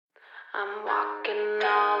I'm walking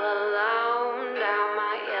all alone down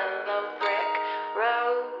my yellow brick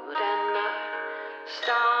road, and I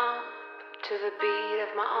stomp to the beat of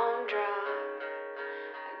my own drum.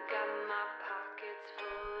 I got my pockets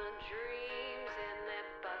full of dreams and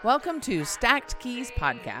that Welcome to Stacked Keys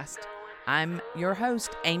Podcast. I'm your host,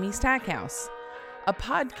 Amy Stackhouse, a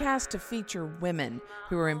podcast to feature women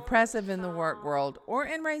who are impressive in the work world or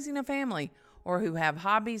in raising a family, or who have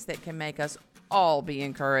hobbies that can make us all be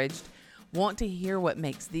encouraged. Want to hear what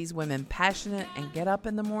makes these women passionate and get up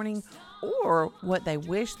in the morning, or what they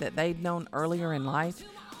wish that they'd known earlier in life?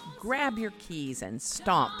 Grab your keys and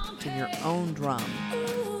stomp to your own drum.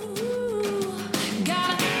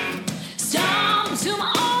 gotta stomp to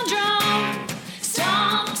my own drum,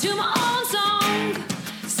 stomp to my own song,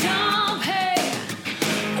 stomp, hey.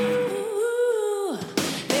 Ooh,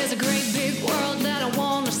 there's a great big world that I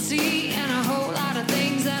wanna see, and a whole lot of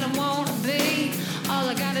things that I wanna be. All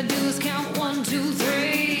I gotta do is count 1, 2,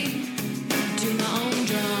 3 to my own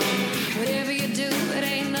drum. Whatever you do, it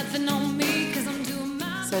ain't nothing on me, 'cause I'm doing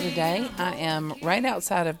my So today I am right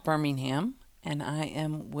outside of Birmingham, and I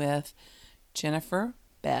am with Jennifer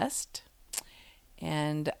Best,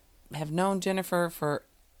 and have known Jennifer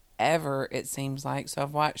forever, it seems like. So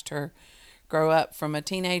I've watched her grow up from a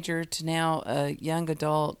teenager to now a young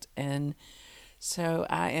adult, and so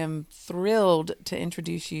I am thrilled to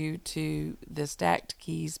introduce you to the Stacked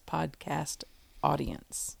Keys podcast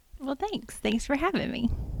audience. Well, thanks. Thanks for having me.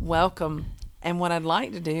 Welcome. And what I'd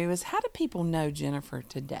like to do is, how do people know Jennifer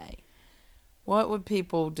today? What would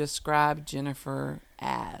people describe Jennifer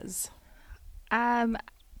as?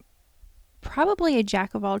 Probably a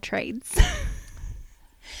jack of all trades.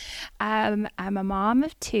 I'm a mom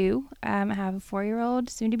of 2. I have a 4-year-old,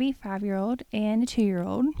 soon to be 5-year-old, and a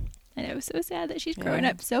 2-year-old. And it was so sad that she's growing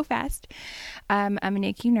up so fast. I'm a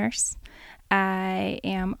NICU nurse. I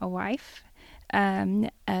am a wife. My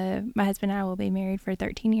husband and I will be married for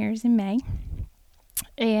 13 years in May.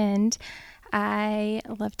 And I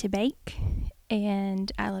love to bake,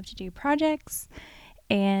 and I love to do projects.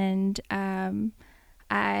 And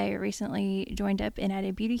I recently joined up and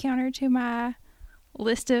added beauty counter to my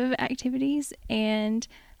list of activities, and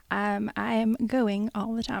I am going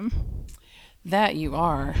all the time. That you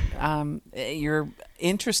are. You're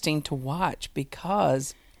interesting to watch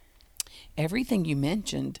because everything you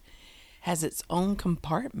mentioned has its own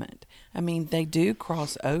compartment. I mean, they do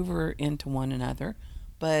cross over into one another,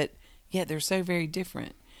 but yet they're so very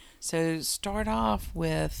different. So start off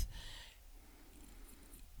with,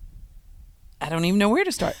 I don't even know where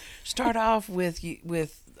to start. Start off with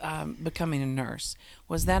becoming a nurse.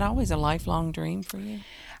 Was that always a lifelong dream for you?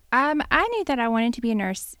 I knew that I wanted to be a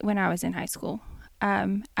nurse when I was in high school.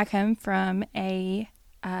 I come from a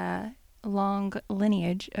long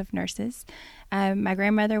lineage of nurses. My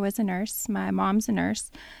grandmother was a nurse. My mom's a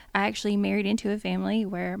nurse. I actually married into a family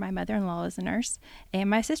where my mother-in-law is a nurse and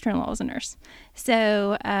my sister-in-law is a nurse.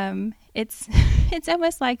 So it's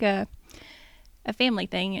almost like a family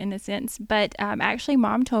thing in a sense. But actually,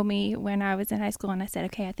 Mom told me when I was in high school and I said,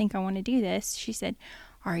 okay, I think I want to do this. She said,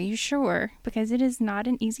 are you sure? Because it is not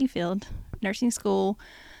an easy field. Nursing school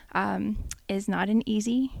is not an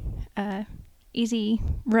easy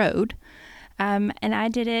road. And I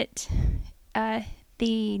did it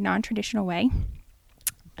the non-traditional way.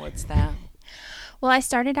 What's that? Well, I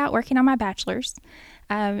started out working on my bachelor's,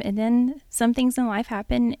 and then some things in life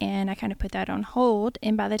happened, and I kind of put that on hold.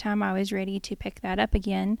 And by the time I was ready to pick that up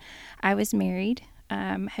again, I was married,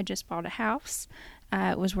 had just bought a house,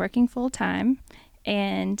 was working full-time,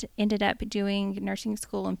 and ended up doing nursing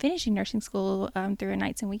school and finishing nursing school through a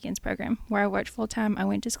nights and weekends program where I worked full-time. I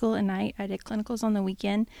went to school at night. I did clinicals on the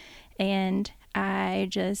weekend, and I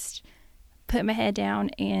just put my head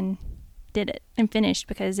down and did it and finished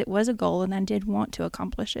because it was a goal and I did want to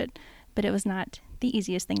accomplish it, but it was not the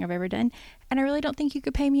easiest thing I've ever done, and I really don't think you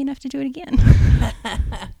could pay me enough to do it again.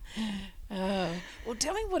 Well,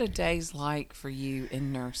 tell me what a day's like for you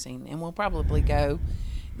in nursing, and we'll probably go.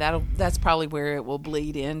 That's probably where it will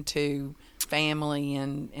bleed into family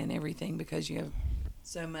and everything, because you have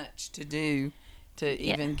so much to do to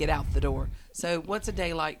even get out the door. So what's a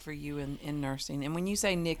day like for you in nursing? And when you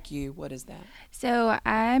say NICU, what is that? So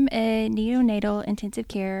I'm a neonatal intensive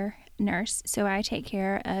care nurse. So I take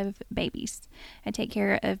care of babies. I take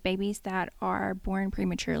care of babies that are born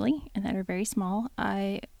prematurely and that are very small.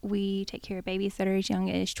 We take care of babies that are as young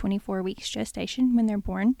as 24 weeks gestation when they're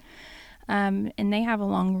born. And they have a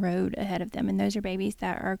long road ahead of them. And those are babies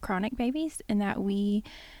that are chronic babies and that we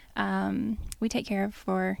take care of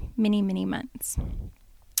for many, many months.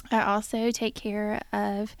 I also take care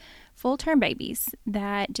of full-term babies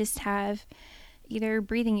that just have either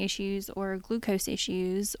breathing issues or glucose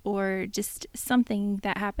issues or just something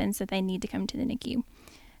that happens that they need to come to the NICU.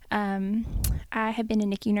 I have been a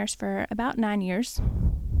NICU nurse for about 9 years.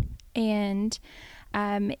 And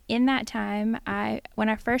in that time, when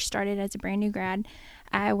I first started as a brand new grad,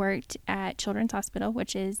 I worked at Children's Hospital,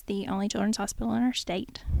 which is the only children's hospital in our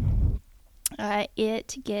state.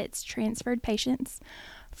 It gets transferred patients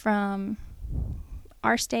from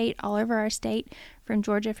our state, all over our state, from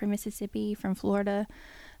Georgia, from Mississippi, from Florida,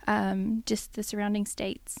 just the surrounding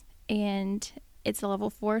states. And it's a level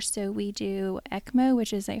 4, so we do ECMO,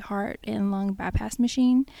 which is a heart and lung bypass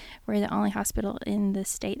machine. We're the only hospital in the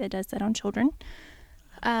state that does that on children.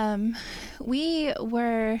 We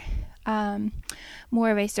were more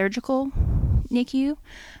of a surgical NICU.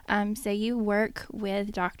 So you work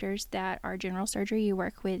with doctors that are general surgery. You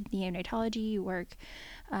work with neonatology. You work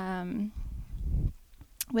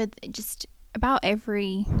with just about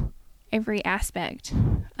every aspect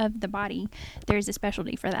of the body. There's a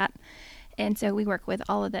specialty for that. And so we work with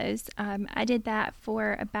all of those. I did that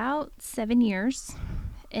for about 7 years.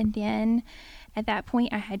 And then at that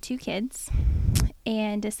point, I had 2 kids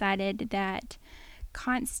and decided that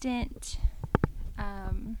constantly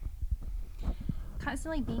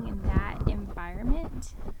being in that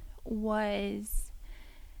environment was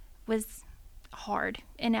hard.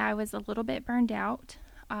 And I was a little bit burned out.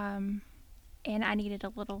 And I needed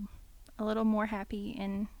a little more happy,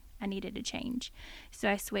 and I needed a change. So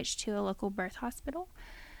I switched to a local birth hospital,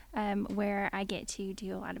 where I get to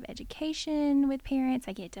do a lot of education with parents.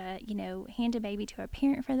 I get to, hand a baby to a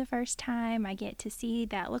parent for the first time. I get to see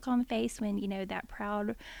that look on the face when, that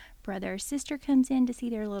proud brother or sister comes in to see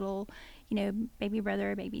their little, baby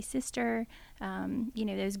brother or baby sister.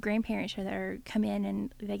 Those grandparents that come in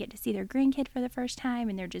and they get to see their grandkid for the first time,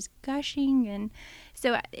 and they're just gushing. And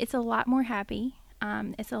so it's a lot more happy.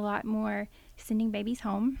 It's a lot more sending babies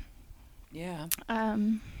home. Yeah.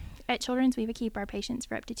 At Children's, we would keep our patients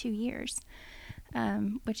for up to 2 years,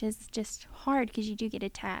 which is just hard because you do get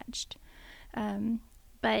attached.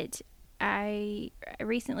 But I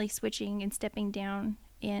recently switching and stepping down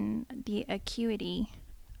in the acuity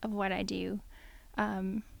of what I do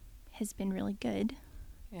has been really good.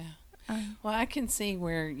 Yeah. Well, I can see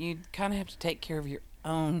where you kind of have to take care of your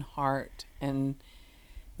own heart and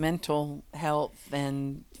mental health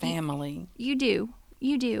and family. You do.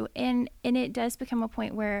 And it does become a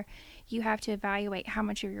point where you have to evaluate how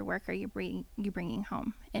much of your work are you bringing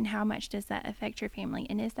home, and how much does that affect your family,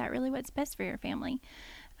 and is that really what's best for your family?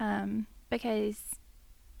 Because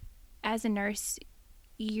as a nurse,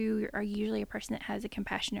 you are usually a person that has a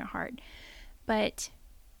compassionate heart. But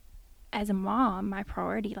as a mom, my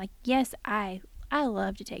priority, yes, I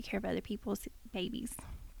love to take care of other people's babies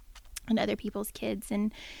and other people's kids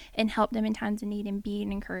and help them in times of need and be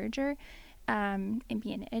an encourager. And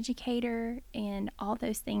be an educator and all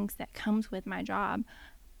those things that comes with my job.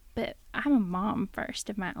 But I'm a mom first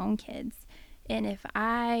of my own kids. And if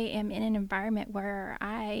I am in an environment where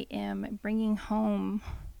I am bringing home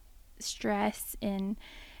stress and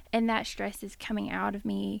that stress is coming out of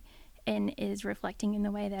me and is reflecting in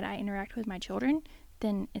the way that I interact with my children,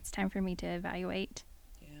 then it's time for me to evaluate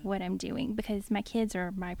what I'm doing, because my kids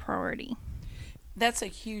are my priority. That's a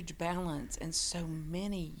huge balance, and so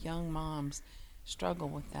many young moms struggle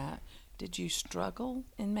with that. Did you struggle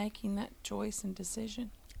in making that choice and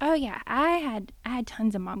decision? Oh yeah, I had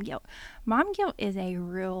tons of mom guilt. Mom guilt is a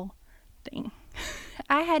real thing.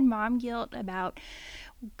 I had mom guilt about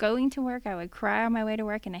going to work. I would cry on my way to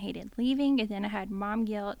work, and I hated leaving. And then I had mom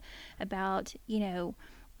guilt about,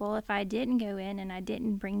 well, if I didn't go in and I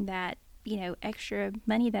didn't bring that extra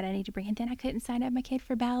money that I need to bring, and then I couldn't sign up my kid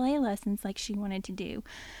for ballet lessons like she wanted to do.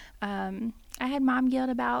 I had mom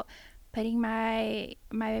guilt about putting my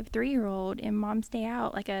 3-year-old in mom's day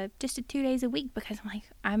out, just 2 days a week, because I'm like,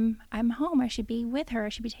 I'm home. I should be with her. I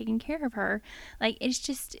should be taking care of her. It's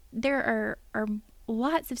just, there are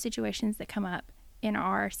lots of situations that come up in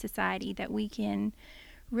our society that we can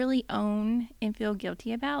really own and feel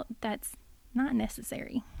guilty about. That's not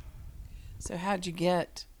necessary. So how'd you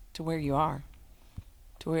get to where you are?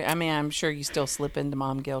 I'm sure you still slip into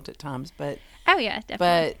mom guilt at times, but oh yeah,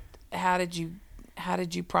 definitely. But how did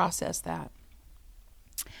you process that?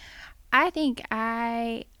 I think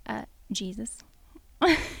Jesus.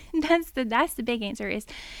 that's the big answer is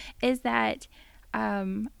that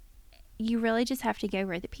you really just have to go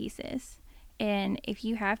where the peace is. And if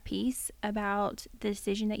you have peace about the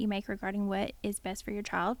decision that you make regarding what is best for your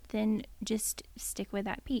child, then just stick with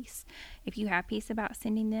that peace. If you have peace about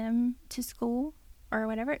sending them to school or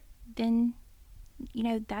whatever, then,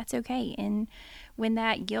 that's okay. And when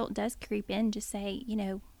that guilt does creep in, just say,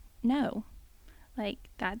 no. Like,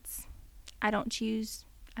 I don't choose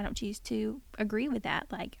to agree with that.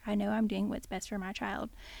 Like, I know I'm doing what's best for my child.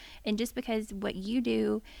 And just because what you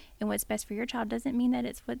do and what's best for your child doesn't mean that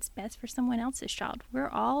it's what's best for someone else's child. We're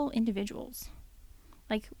all individuals.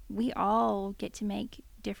 Like, we all get to make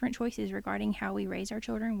different choices regarding how we raise our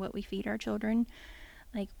children, what we feed our children,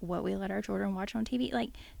 like what we let our children watch on TV.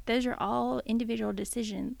 Like, those are all individual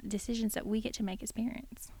decisions that we get to make as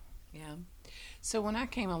parents. Yeah. So when I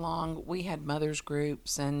came along, we had mothers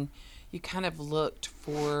groups, and you kind of looked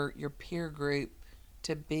for your peer group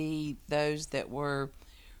to be those that were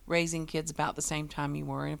raising kids about the same time you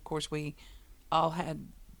were. And of course, we all had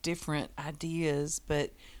different ideas,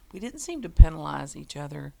 but we didn't seem to penalize each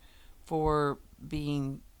other for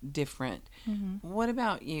being different. Mm-hmm. What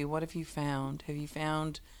about you? What have you found? Have you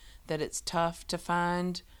found that it's tough to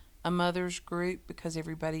find a mother's group because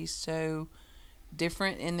everybody's so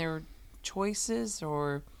different in their choices,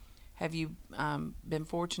 or have you been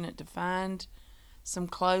fortunate to find some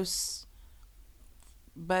close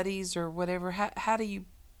buddies or whatever? How do you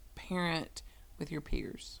parent with your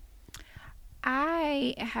peers?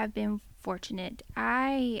 I have been fortunate.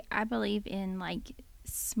 I believe in like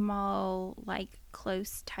small, like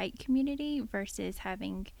close, tight community versus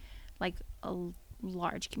having like a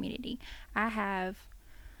large community. I have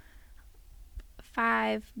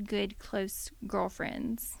 5 good close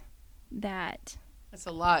girlfriends that. That's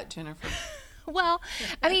a lot, Jennifer. Well,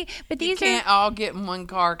 I mean, but these you can't all get in one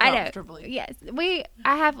car comfortably. I know. Yes,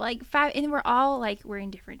 I have like 5, and we're all like, we're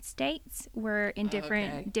in different states. We're in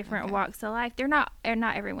different walks of life. They're not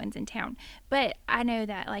everyone's in town, but I know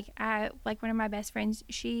that like one of my best friends,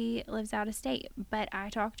 she lives out of state, but I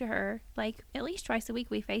talk to her like at least twice a week.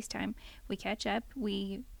 We FaceTime, we catch up,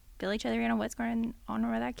 we fill each other in on what's going on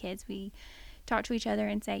with our kids. We talk to each other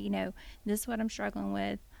and say, this is what I'm struggling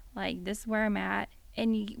with. Like, this is where I'm at.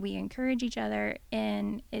 And we encourage each other,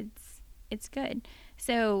 and it's good.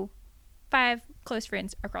 So 5 close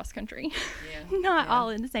friends across country, not all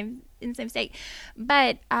in the same state,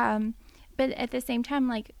 but at the same time,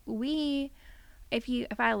 like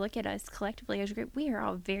if I look at us collectively as a group, we are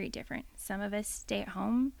all very different. Some of us stay at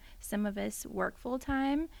home, some of us work full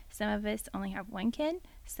time, some of us only have 1 kid,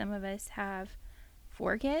 some of us have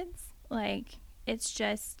 4 kids. Like, it's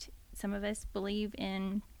just, some of us believe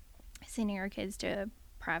in sending our kids to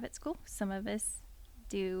private school. Some of us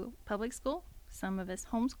do public school. Some of us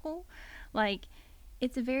homeschool. Like,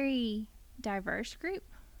 it's a very diverse group.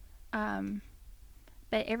 But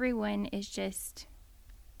everyone is just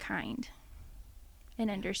kind and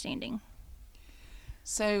understanding.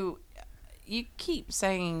 So you keep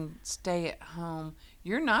saying stay at home.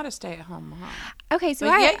 You're not a stay-at-home mom. Okay, so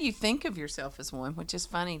but yet you think of yourself as one, which is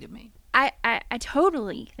funny to me. I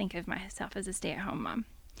totally think of myself as a stay-at-home mom.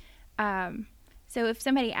 So if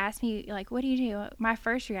somebody asks me, like, what do you do? My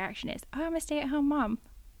first reaction is, oh, I'm a stay-at-home mom.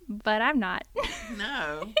 But I'm not.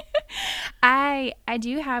 No. I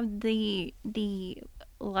do have the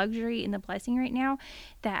luxury and the blessing right now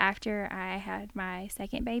that after I had my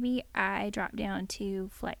second baby, I dropped down to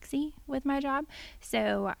flexi with my job.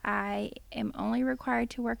 So I am only required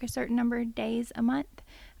to work a certain number of days a month.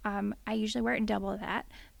 I usually work double that.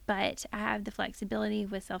 But I have the flexibility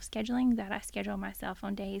with self-scheduling that I schedule myself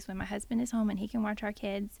on days when my husband is home and he can watch our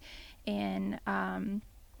kids. And I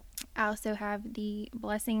also have the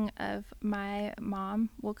blessing of my mom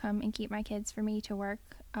will come and keep my kids for me to work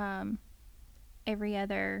every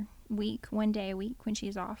other week, 1 day a week when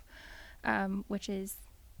she's off, which is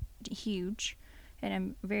huge. And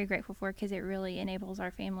I'm very grateful for it because it really enables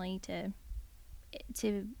our family to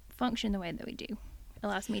function the way that we do.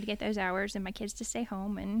 Allows me to get those hours and my kids to stay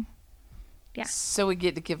home, and yeah. So we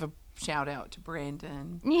get to give a shout out to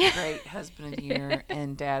Brandon, great husband of the year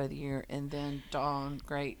and dad of the year, and then Dawn,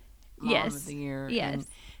 great mom of the year. Yes.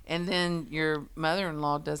 And then your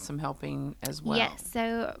mother-in-law does some helping as well. Yes.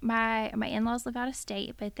 So my in-laws live out of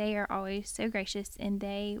state, but they are always so gracious, and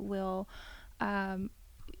they will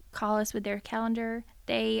call us with their calendar.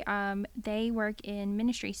 They work in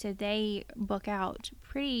ministry, so they book out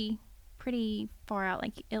pretty far out,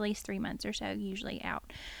 like at least 3 months or so, usually out.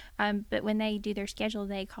 But when they do their schedule,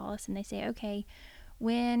 they call us and they say, okay,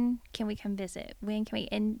 when can we come visit? When can we?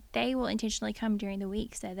 And they will intentionally come during the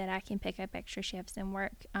week so that I can pick up extra shifts and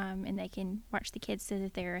work, and they can watch the kids so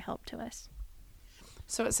that they're a help to us.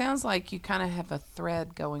 So it sounds like you kind of have a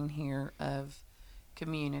thread going here of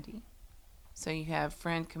community. So you have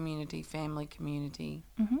friend community, family community.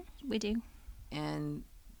 Mm-hmm, we do. And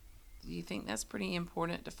do you think that's pretty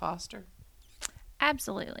important to foster?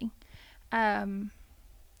 Absolutely.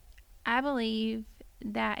 I believe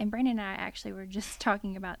that, and Brandon and I actually were just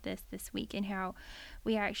talking about this week, and how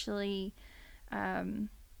we actually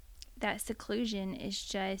that seclusion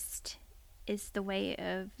is the way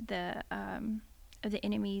of the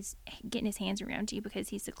enemy's getting his hands around you, because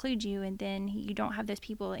he secludes you, and then you don't have those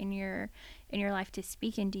people in your life to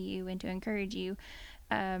speak into you and to encourage you.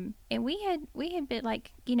 And we had been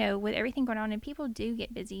like, with everything going on, and people do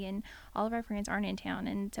get busy, and all of our friends aren't in town,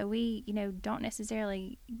 and so we don't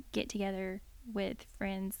necessarily get together with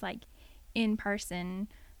friends like in person,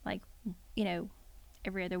 like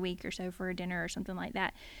every other week or so for a dinner or something like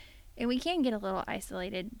that. And we can get a little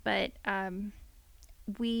isolated, but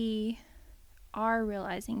we are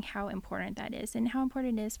realizing how important that is, and how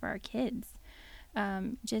important it is for our kids,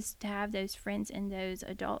 just to have those friends and those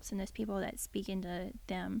adults and those people that speak into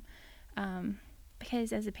them,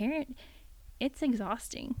 because as a parent, it's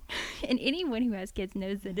exhausting. And anyone who has kids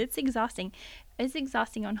knows that it's exhausting. It's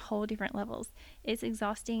exhausting on whole different levels. It's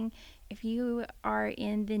exhausting if you are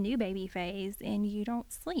in the new baby phase and you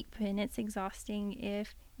don't sleep, and it's exhausting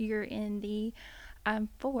if you're in the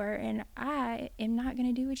 4 and I am not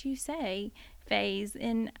going to do what you say phase.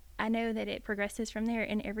 And I know that it progresses from there,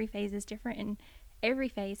 and every phase is different, and every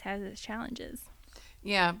phase has its challenges.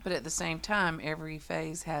 Yeah, but at the same time, every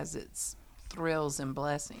phase has its thrills and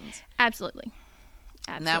blessings. Absolutely.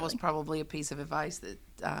 And that was probably a piece of advice that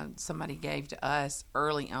somebody gave to us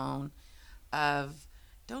early on, of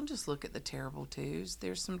don't just look at the terrible 2s.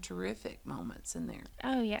 There's some terrific moments in there.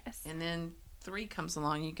 Oh, yes. And then 3 comes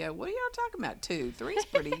along, you go, what are y'all talking about 2? 3's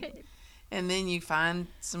pretty. And then you find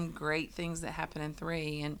some great things that happen in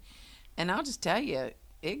 3. And I'll just tell you,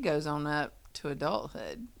 it goes on up to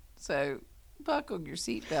adulthood. So buckle your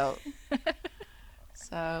seatbelt.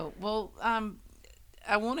 So, well,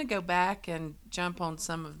 I want to go back and jump on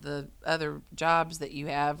some of the other jobs that you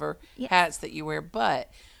have, or hats that you wear.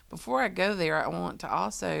 But before I go there, I want to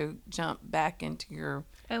also jump back into your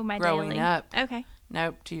growing up. Okay.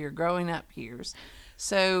 Nope, to your growing up years.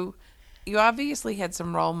 So you obviously had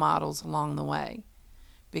some role models along the way,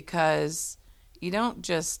 because you don't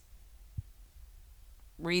just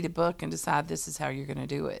read a book and decide this is how you're going to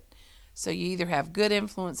do it. So you either have good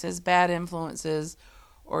influences, bad influences,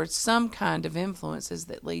 or some kind of influences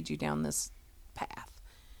that lead you down this path.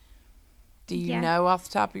 Do you know off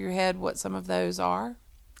the top of your head what some of those are?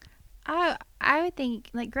 I would think,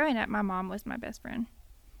 like, growing up, my mom was my best friend.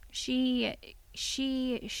 She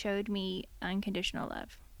showed me unconditional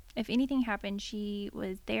love. If anything happened, she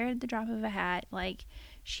was there at the drop of a hat. Like,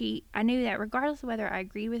 I knew that regardless of whether I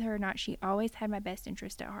agreed with her or not, she always had my best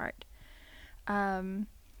interest at heart.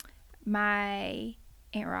 My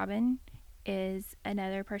Aunt Robin is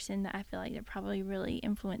another person that I feel like that probably really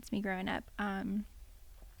influenced me growing up.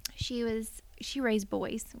 She raised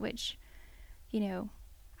boys, which,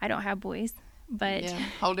 I don't have boys, but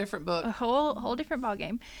whole different book, a whole different ball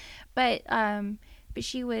game. But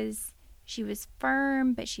she was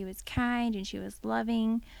firm, but she was kind, and she was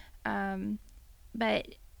loving. And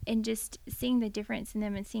just seeing the difference in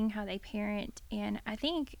them and seeing how they parent, and I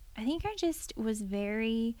think I just was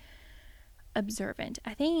very observant.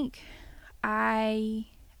 I think I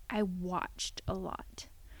watched a lot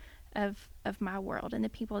of my world and the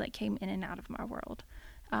people that came in and out of my world,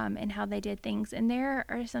 and how they did things. And there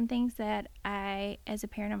are some things that I, as a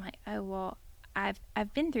parent, I'm like, oh, well, I've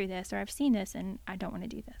been through this, or I've seen this, and I don't want to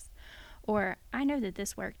do this, or I know that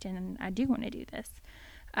this worked and I do want to do this.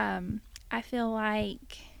 I feel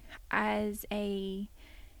like as a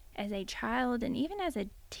child, and even as a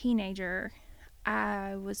teenager,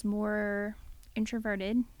 I was more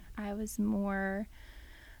introverted. I was more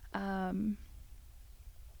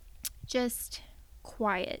just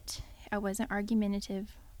quiet. I wasn't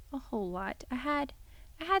argumentative a whole lot. I had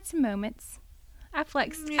some moments. I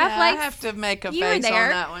flexed. Yeah, I have to make a face on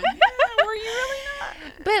that one. Yeah, were you really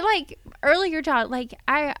not? But like earlier child, like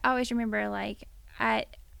I always remember, like I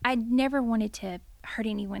never wanted to hurt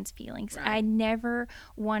anyone's feelings. Right. I never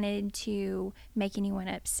wanted to make anyone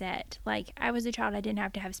upset. Like, I was a child, I didn't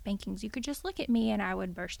have to have spankings. You could just look at me and I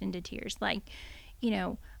would burst into tears. Like,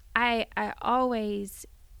 I always,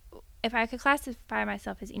 if I could classify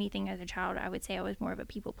myself as anything as a child, I would say I was more of a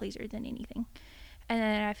people pleaser than anything. And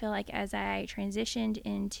then I feel like as I transitioned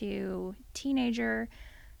into teenager,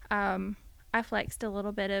 I flexed a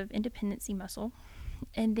little bit of independency muscle.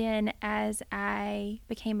 And then as I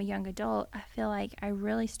became a young adult, I feel like I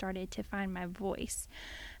really started to find my voice.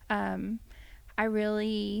 I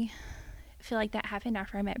really feel like that happened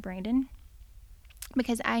after I met Brandon,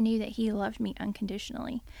 because I knew that he loved me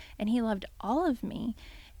unconditionally, and he loved all of me.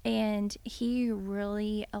 And he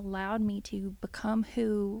really allowed me to become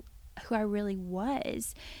who I really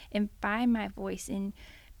was, and find my voice, and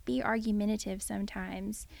be argumentative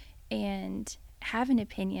sometimes, and have an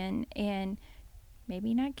opinion, and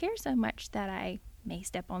maybe not care so much that I may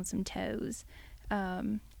step on some toes.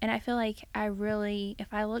 And I feel like I really,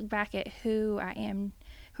 if I look back at who I am,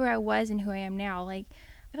 who I was and who I am now, like,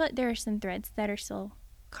 I feel like there are some threads that are still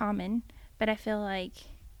common, but I feel like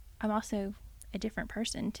I'm also a different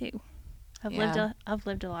person too. I've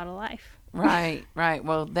lived a lot of life. Right.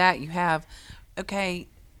 Well, that you have. Okay.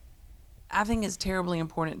 I think it's terribly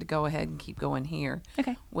important to go ahead and keep going here.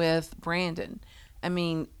 Okay. With Brandon. I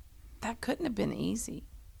mean, that couldn't have been easy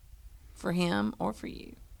for him or for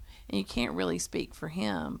you. And you can't really speak for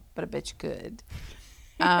him, but I bet you could.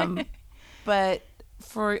 But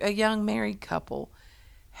for a young married couple,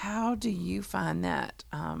 how do you find that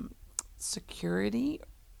security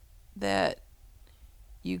that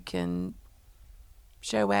you can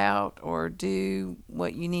show out or do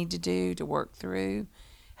what you need to do to work through?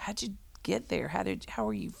 How'd you get there? How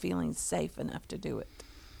are you feeling safe enough to do it?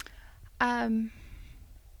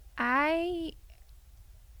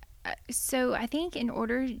 So I think in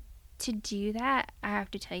order to do that, I have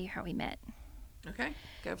to tell you how we met. Okay,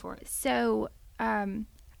 go for it. So,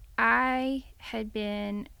 I had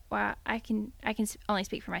been, well, I can only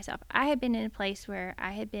speak for myself. I had been in a place where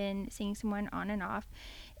I had been seeing someone on and off,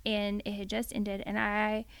 and it had just ended, and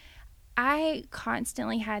I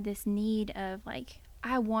constantly had this need of, like,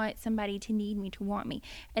 I want somebody to need me, to want me.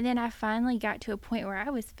 And then I finally got to a point where I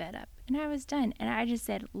was fed up and I was done. And I just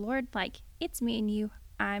said, Lord, like, it's me and you.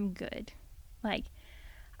 I'm good. Like,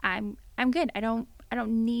 I'm good. I don't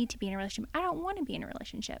need to be in a relationship. I don't want to be in a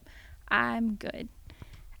relationship. I'm good.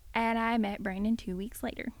 And I met Brandon 2 weeks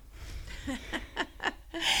later.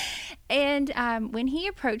 And when he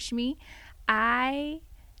approached me, I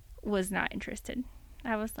was not interested.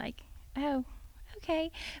 I was like, oh,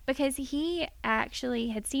 okay. Because he actually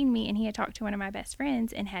had seen me and he had talked to one of my best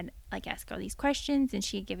friends and had, like, asked all these questions, and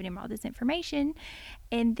she had given him all this information.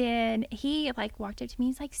 And then he, like, walked up to me.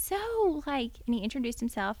 He's like, so, like, and he introduced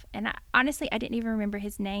himself. And honestly, I didn't even remember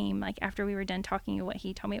his name, like, after we were done talking and what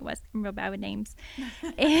he told me it was. I'm real bad with names.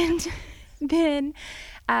 And then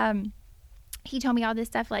he told me all this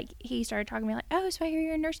stuff. Like, he started talking to me like, oh, so I hear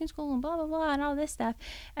you're in nursing school and blah, blah, blah, and all this stuff.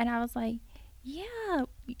 And I was like, yeah,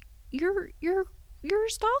 you're a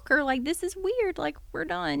stalker. Like, this is weird. Like, we're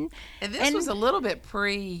done. And this was a little bit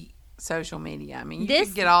pre-social media. I mean, you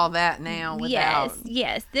could get all that now without.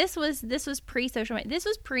 Yes. This was pre-social media. This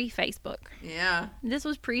was pre-Facebook. Yeah. This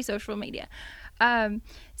was pre-social media.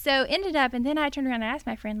 So ended up, and then I turned around and asked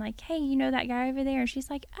my friend, like, hey, you know that guy over there? And she's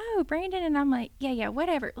like, oh, Brandon. And I'm like, yeah,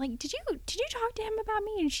 whatever. Like, did you talk to him about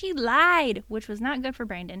me? And she lied, which was not good for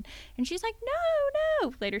Brandon. And she's like,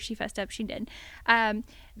 no. Later she fessed up. She did.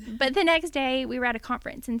 But the next day we were at a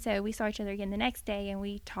conference. And so we saw each other again the next day, and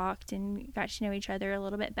we talked and got to know each other a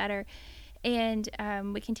little bit better. And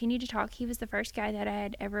we continued to talk. He was the first guy that I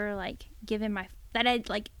had ever, like, given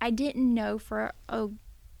I didn't know for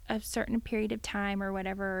a certain period of time or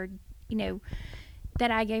whatever, you know,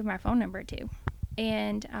 that I gave my phone number to.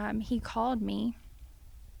 And he called me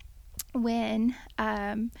when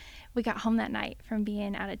we got home that night from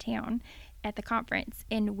being out of town at the conference,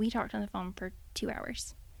 and we talked on the phone for 2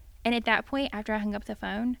 hours. And at that point, after I hung up the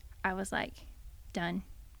phone, I was like, done.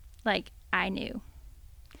 Like, I knew.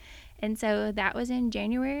 And so that was in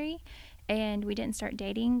January, and we didn't start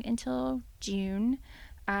dating until June.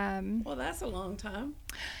 Well, that's a long time.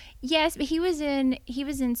 Yes, but he was in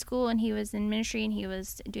school, and he was in ministry, and he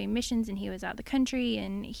was doing missions, and he was out of the country,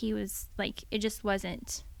 and he was like, it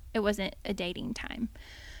wasn't a dating time.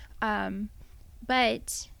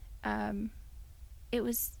 But it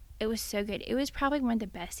was so good. It was probably one of the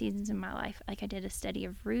best seasons in my life. Like, I did a study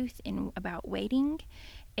of Ruth and about waiting,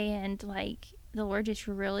 and, like, the Lord just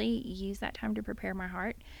really used that time to prepare my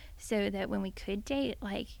heart so that when we could date,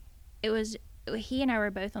 like, he and I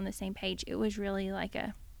were both on the same page. It was really like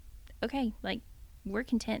okay, like, we're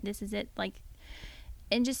content. This is it. Like,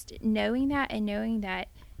 and just knowing that, and knowing that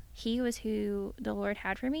he was who the Lord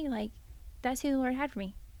had for me, like, that's who the Lord had for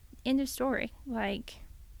me. End of story. Like,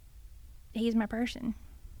 he's my person.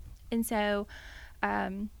 And so,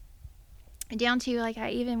 down to, like,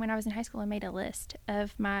 even when I was in high school, I made a list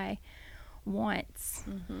of my wants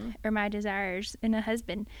or my desires in a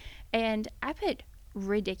husband. And I put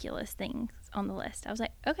ridiculous things on the list. I was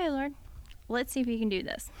like, okay, Lord, let's see if you can do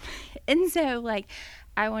this. And so, like,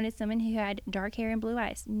 I wanted someone who had dark hair and blue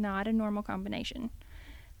eyes. Not a normal combination.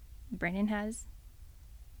 Brandon has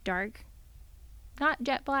dark, not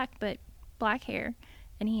jet black, but black hair,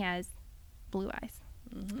 and he has blue eyes.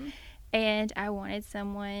 And I wanted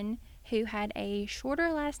someone who had a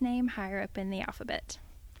shorter last name higher up in the alphabet.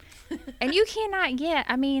 And you cannot get,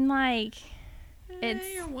 I mean, like,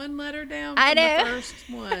 You're one letter down I from know. the first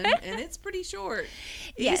one, and it's pretty short.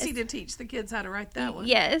 Yes. Easy to teach the kids how to write that one.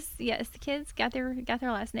 Yes, the kids got their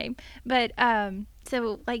last name, but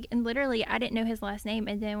so like, and literally, I didn't know his last name,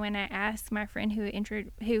 and then when I asked my friend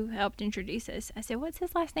who helped introduce us, I said, "What's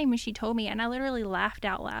his last name?" and she told me, and I literally laughed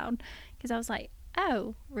out loud because I was like,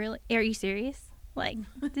 "Oh, really? Are you serious? Like,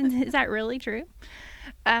 is that really true?"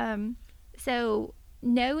 So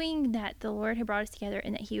knowing that the Lord had brought us together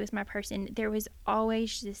and that He was my person, there was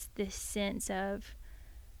always just this sense of,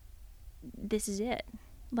 this is it.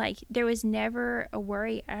 Like, there was never a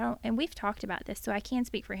worry. And we've talked about this, so I can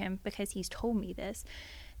speak for him because he's told me this.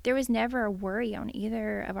 There was never a worry on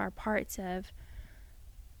either of our parts of,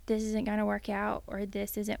 this isn't going to work out, or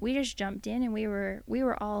this isn't. We just jumped in and we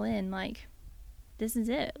were all in. Like, this is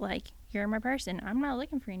it. Like, you're my person. I'm not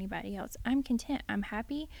looking for anybody else. I'm content. I'm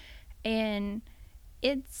happy. And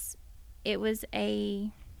it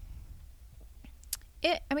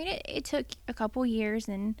took a couple years,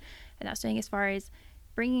 and that's saying as far as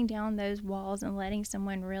bringing down those walls and letting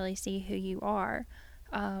someone really see who you are.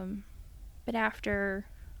 But after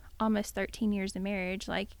almost 13 years of marriage,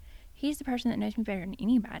 like, he's the person that knows me better than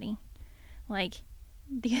anybody. Like,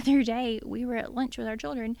 the other day we were at lunch with our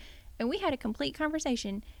children and we had a complete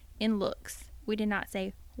conversation in looks. We did not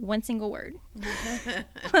say one single word.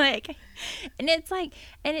 Like, and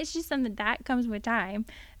it's just something that comes with time.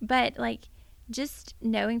 But like, just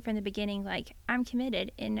knowing from the beginning, like, I'm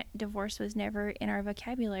committed, and divorce was never in our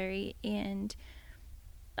vocabulary. And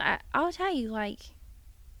I'll tell you, like,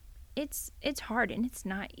 it's hard and it's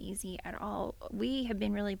not easy at all. We have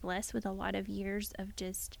been really blessed with a lot of years of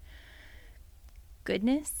just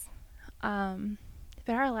goodness.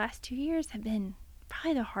 But our last 2 years have been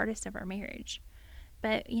probably the hardest of our marriage.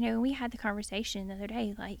 But, we had the conversation the other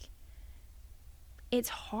day, like, it's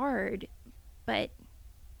hard, but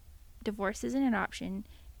divorce isn't an option.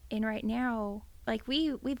 And right now, like,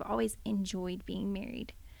 we've always enjoyed being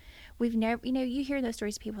married. We've never, you hear those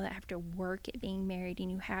stories of people that have to work at being married,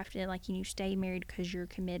 and you have to, like, you stay married because you're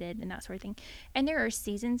committed and that sort of thing. And there are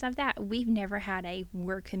seasons of that. We've never had a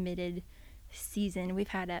we're committed season.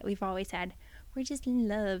 We've always had we're just in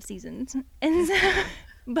love seasons. And so,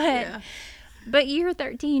 but year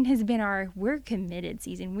 13 has been our we're committed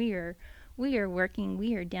season. We are working.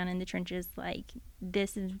 We are down in the trenches. Like,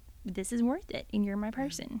 this is worth it, and you're my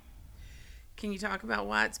person. Can you talk about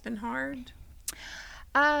why it's been hard?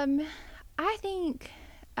 I think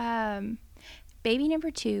baby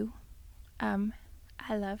number 2,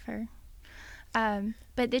 I love her.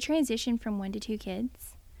 But the transition from 1 to 2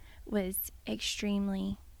 kids was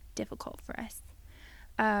extremely difficult for us.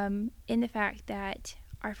 In the fact that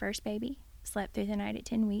our first baby slept through the night at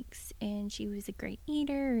 10 weeks, and she was a great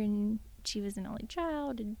eater, and she was an only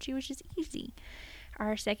child, and she was just easy.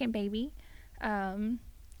 Our second baby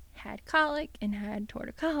had colic and had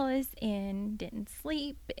torticollis and didn't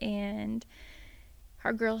sleep, and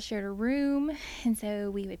our girl shared a room, and so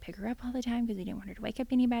we would pick her up all the time because we didn't want her to wake up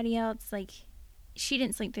anybody else. Like, she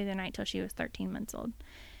didn't sleep through the night till she was 13 months old,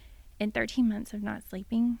 and 13 months of not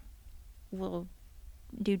sleeping will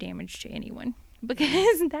do damage to anyone,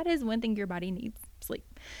 because that is one thing your body needs, sleep.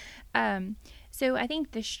 So I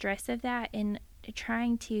think the stress of that and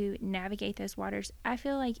trying to navigate those waters, I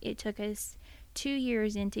feel like it took us 2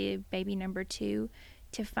 years into baby number 2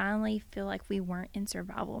 to finally feel like we weren't in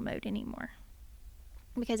survival mode anymore.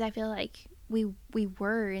 Because I feel like we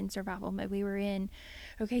were in survival mode. We were in,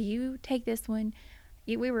 okay, you take this one.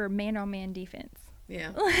 We were man-on-man defense.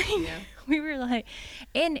 Yeah. Yeah. We were like,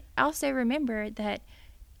 and also remember that,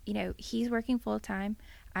 he's working full-time.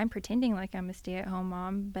 I'm pretending like I'm a stay-at-home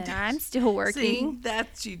mom, but I'm still working.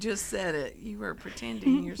 See, you just said it. You were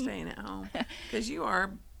pretending you're staying at home because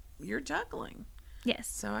you're juggling. Yes.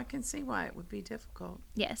 So I can see why it would be difficult.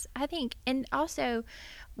 Yes, I think, and also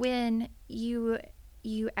when you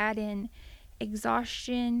add in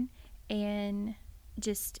exhaustion and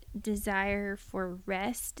just desire for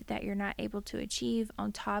rest that you're not able to achieve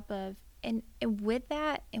on top of, and with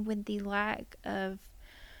that, and with the lack of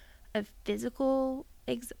physical,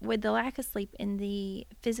 with the lack of sleep and the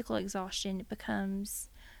physical exhaustion, it becomes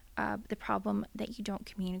the problem that you don't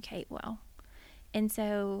communicate well. And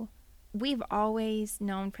so we've always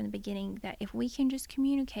known from the beginning that if we can just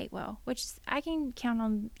communicate well, which I can count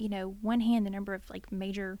on, one hand the number of like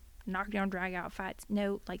major knockdown drag out fights.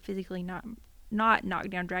 No, like physically not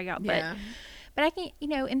knockdown drag out, but I can,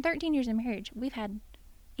 in 13 years of marriage, we've had,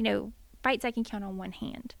 fights I can count on one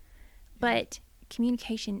hand. But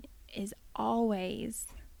communication is always,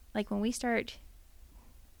 like, when we start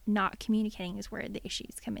not communicating is where the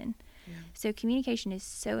issues come in. Yeah. So communication is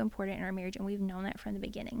so important in our marriage, and we've known that from the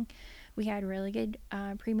beginning. We had really good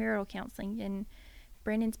premarital counseling, and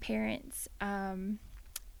Brandon's parents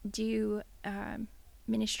do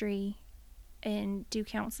ministry and do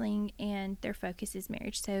counseling, and their focus is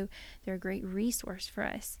marriage. So they're a great resource for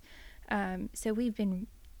us. So we've been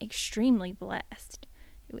extremely blessed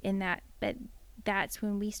in that, but that's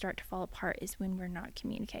when we start to fall apart, is when we're not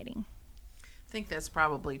communicating. I think that's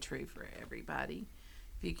probably true for everybody.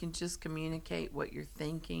 If you can just communicate what you're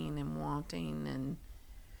thinking and wanting, and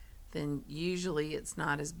then usually it's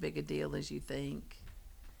not as big a deal as you think.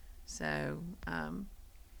 So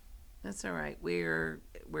that's all right. We're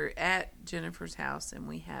at Jennifer's house, and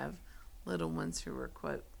we have little ones who are,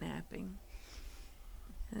 quote, napping.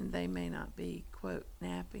 And they may not be, quote,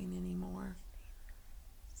 napping anymore.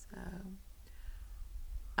 So,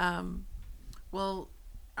 well,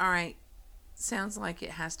 all right. Sounds like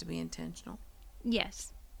it has to be intentional.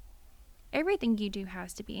 Yes. Everything you do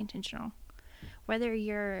has to be intentional. Whether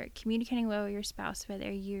you're communicating well with your spouse,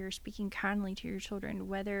 whether you're speaking kindly to your children,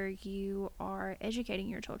 whether you are educating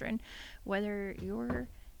your children, whether you're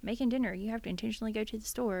making dinner, you have to intentionally go to the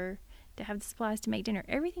store to have the supplies to make dinner.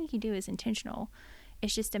 Everything you do is intentional.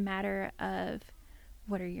 It's just a matter of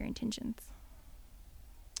what are your intentions.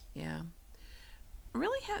 Yeah. I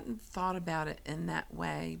really hadn't thought about it in that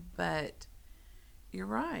way, but you're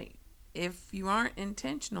right. If you aren't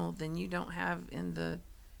intentional, then you don't have in the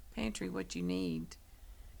pantry what you need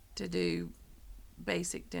to do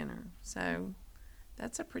basic dinner. So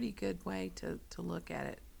that's a pretty good way to look at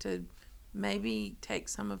it, to maybe take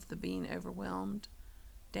some of the being overwhelmed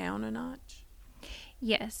down a notch.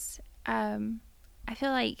 Yes. I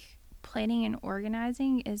feel like planning and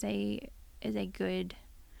organizing is a good,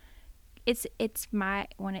 it's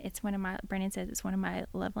one of my, Brandon says it's one of my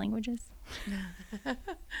love languages.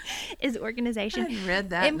 Is organization. I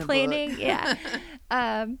read that and in planning. A book.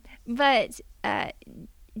 Yeah. But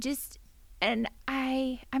just, and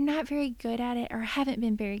I'm not very good at it, or haven't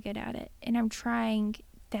been very good at it, and I'm trying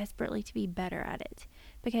desperately to be better at it,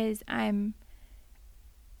 because I'm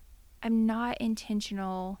not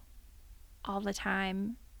intentional all the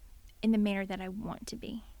time in the manner that I want to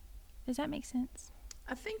be. Does that make sense?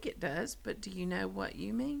 I think it does, but do you know what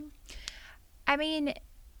you mean? I mean,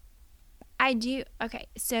 I do. Okay,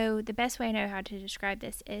 so the best way I know how to describe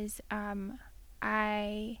this is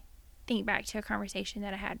I think back to a conversation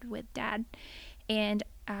that I had with Dad, and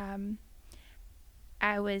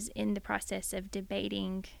I was in the process of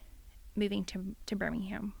debating moving to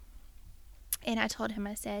Birmingham. And I told him,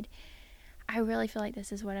 I said, I really feel like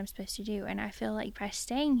this is what I'm supposed to do. And I feel like by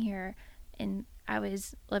staying here, and I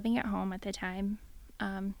was living at home at the time,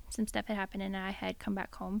 some stuff had happened and I had come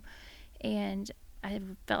back home, and I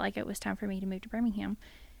felt like it was time for me to move to Birmingham.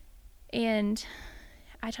 And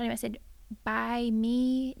I told him, I said, by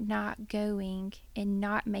me not going and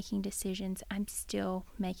not making decisions, I'm still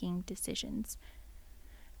making decisions.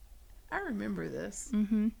 I remember this.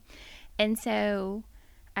 Mm-hmm. And so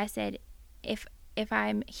I said, if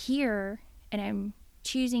I'm here and I'm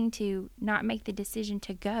choosing to not make the decision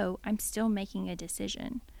to go, I'm still making a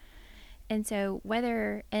decision. And so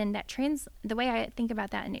the way I think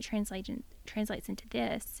about that, and it translates into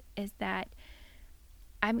this, is that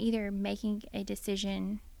I'm either making a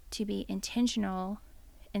decision to be intentional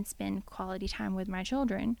and spend quality time with my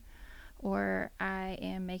children, or I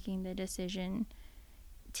am making the decision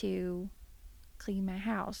to clean my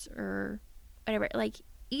house or whatever. Like,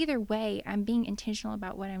 either way, I'm being intentional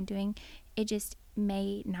about what I'm doing. It just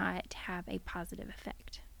may not have a positive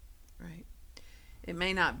effect. Right. It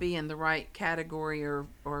may not be in the right category or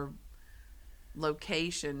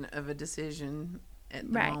location of a decision at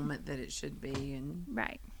the moment that it should be. And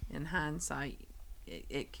in hindsight,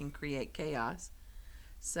 it can create chaos.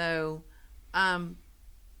 So, in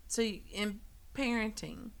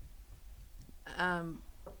parenting,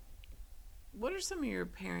 what are some of your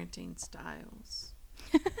parenting styles?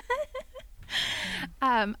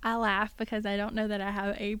 I laugh because I don't know that I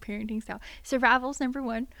have a parenting style. Survival's number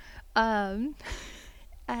one.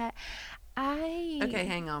 Okay,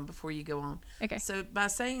 hang on before you go on. Okay. So by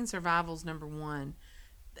saying survival's number one,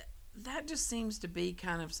 that just seems to be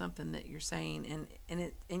kind of something that you're saying,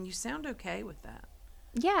 and you sound okay with that.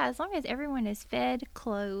 Yeah, as long as everyone is fed,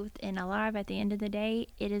 clothed, and alive at the end of the day,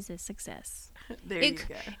 it is a success. You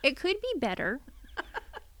go. It could be better,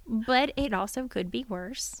 but it also could be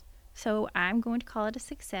worse. So I'm going to call it a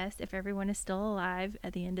success if everyone is still alive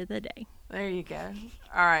at the end of the day. There you go.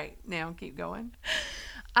 All right, now keep going.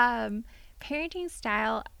 Parenting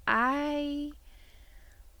style, I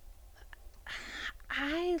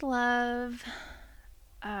love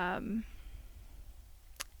I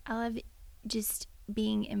love just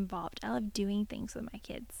being involved. I love doing things with my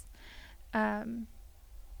kids. Oh,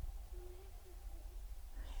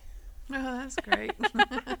 that's great.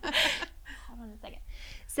 Hold on a second.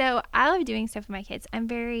 So I love doing stuff with my kids. I'm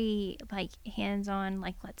very like hands-on,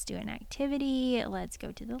 like let's do an activity, let's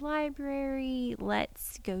go to the library,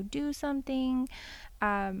 let's go do something.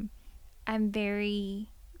 I'm very,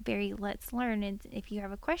 very let's learn. And if you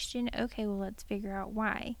have a question, okay, well, let's figure out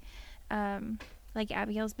why. Like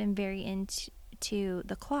Abigail's been very into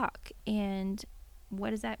the clock and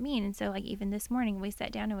what does that mean? And so like even this morning we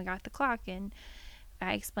sat down and we got the clock and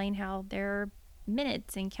I explained how there are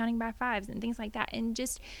minutes and counting by fives and things like that, and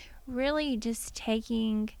just really just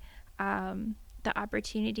taking the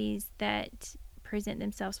opportunities that present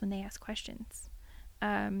themselves when they ask questions,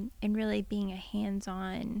 and really being a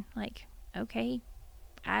hands-on, like, okay,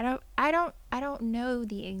 I don't know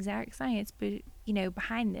the exact science, but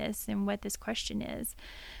behind this and what this question is,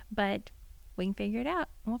 but we can figure it out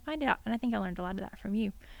and we'll find it out. And I think I learned a lot of that from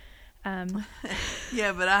you.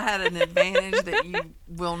 Yeah, but I had an advantage that you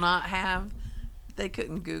will not have. They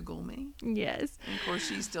couldn't Google me. Yes. And of course,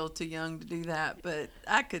 she's still too young to do that, but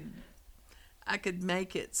I could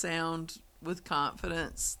make it sound with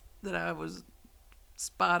confidence that I was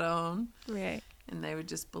spot on. Right. And they would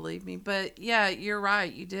just believe me. But yeah, you're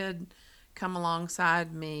right. You did come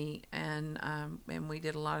alongside me, and we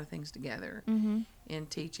did a lot of things together in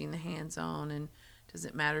teaching the hands-on. And does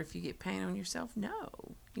it matter if you get paint on yourself? No.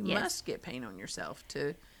 You must get paint on yourself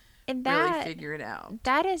to really figure it out.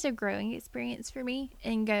 That is a growing experience for me.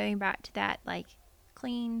 And going back to that, like,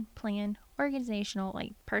 clean, plan, organizational,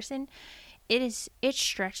 like, person, it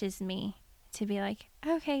stretches me to be like,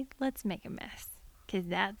 okay, let's make a mess. Because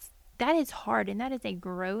that is hard, and that is a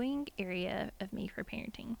growing area of me for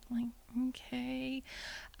parenting. Like, okay.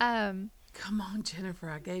 Come on, Jennifer.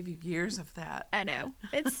 I gave you years of that. I know.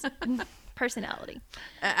 It's personality.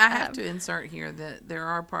 I have to insert here that there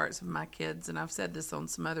are parts of my kids, and I've said this on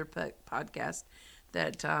some other podcasts,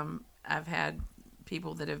 that I've had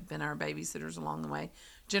people that have been our babysitters along the way.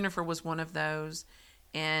 Jennifer was one of those,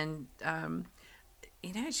 and,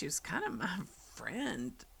 she was kind of my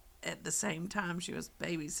friend at the same time she was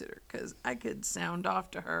babysitter, because I could sound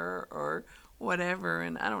off to her or whatever,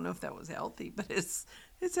 and I don't know if that was healthy, but it's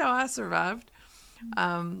how I survived.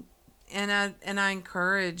 And I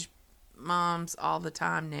encourage moms all the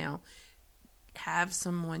time now, have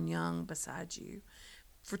someone young beside you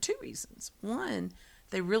for two reasons. One,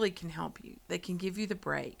 they really can help you. They can give you the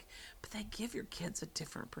break, but they give your kids a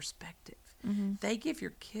different perspective. Mm-hmm. They give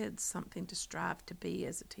your kids something to strive to be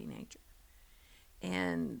as a teenager.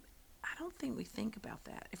 And I don't think we think about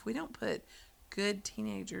that. If we don't put good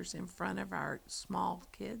teenagers in front of our small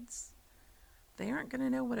kids, they aren't going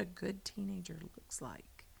to know what a good teenager looks like.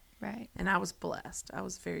 Right. And I was blessed. I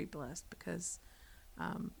was very blessed because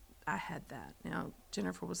I had that. Now,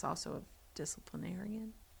 Jennifer was also a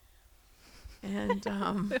disciplinarian. And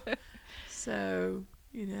so,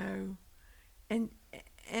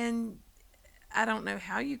 and I don't know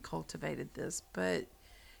how you cultivated this, but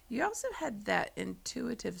you also had that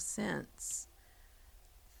intuitive sense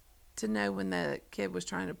to know when the kid was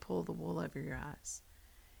trying to pull the wool over your eyes.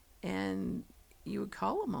 And you would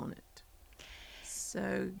call them on it.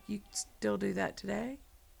 So you still do that today?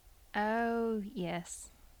 Oh,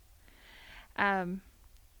 yes. Yeah,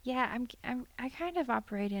 I kind of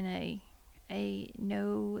operate in a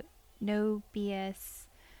no BS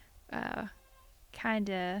kind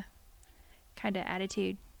of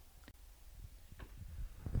attitude.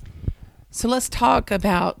 So let's talk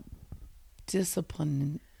about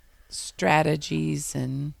discipline strategies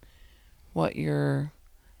and what your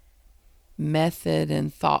method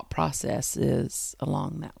and thought process is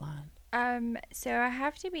along that line. So I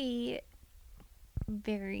have to be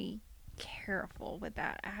very careful with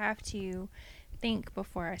that. I have to think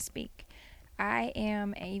before I speak. I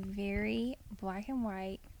am a very black and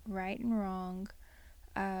white, right and wrong,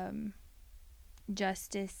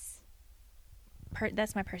 justice.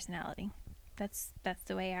 That's my personality. That's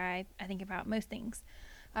the way I think about most things.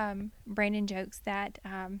 Brandon jokes that,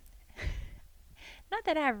 not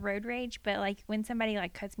that I have road rage, but like when somebody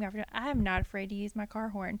like cuts me off, I'm not afraid to use my car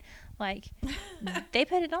horn. Like they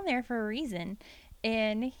put it on there for a reason.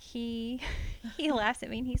 And he laughs at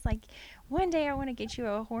me and he's like, one day I want to get you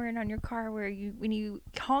a horn on your car where when you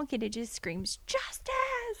honk it, it just screams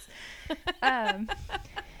justice.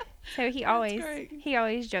 So he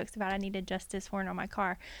always jokes about I need a justice horn on my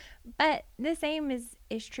car. But the same is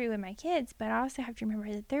true with my kids, but I also have to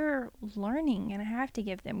remember that they're learning and I have to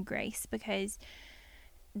give them grace because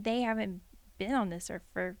they haven't been on this earth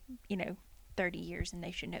for, 30 years and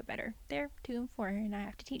they should know better. They're 2 and 4 and I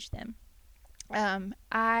have to teach them. I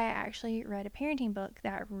actually read a parenting book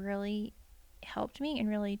that really helped me and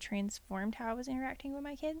really transformed how I was interacting with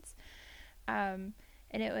my kids. And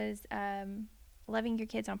it was Loving Your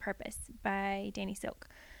Kids on Purpose by Danny Silk,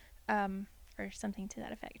 or something to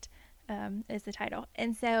that effect, is the title.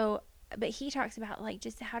 And so, but he talks about like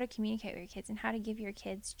just how to communicate with your kids and how to give your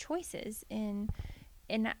kids choices. And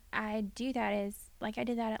I do that as like I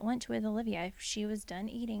did that at lunch with Olivia. She was done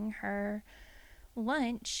eating her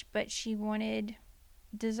lunch, but she wanted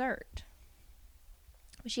dessert.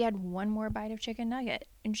 She had one more bite of chicken nugget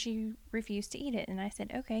and she refused to eat it. And I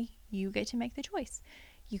said, okay, you get to make the choice.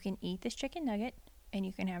 You can eat this chicken nugget and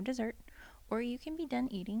you can have dessert, or you can be done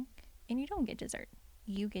eating and you don't get dessert.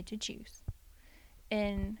 You get to choose.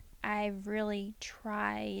 And I've really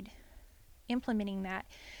tried implementing that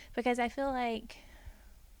because I feel like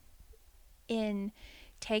in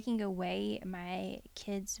taking away my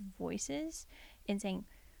kids' voices and saying,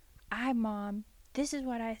 Mom, this is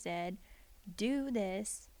what I said, do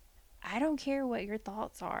this, I don't care what your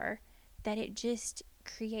thoughts are, that it just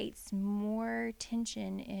creates more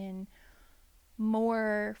tension and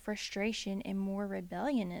more frustration and more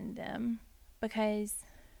rebellion in them because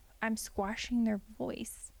I'm squashing their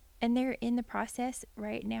voice. And they're in the process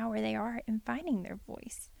right now where they are in finding their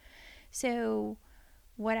voice. So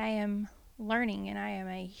what I am learning, and I am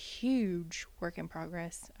a huge work in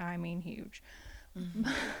progress, I mean huge,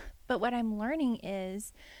 but what I'm learning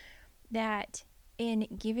is that in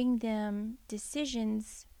giving them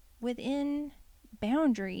decisions within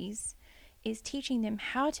boundaries is teaching them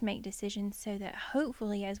how to make decisions so that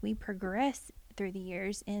hopefully as we progress through the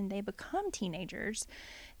years and they become teenagers,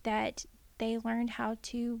 that they learn how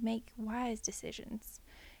to make wise decisions.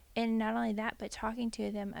 And not only that, but talking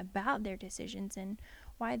to them about their decisions and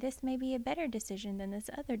why this may be a better decision than this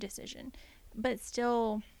other decision, but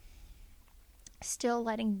still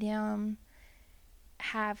letting them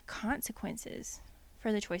have consequences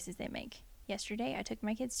for the choices they make. Yesterday, I took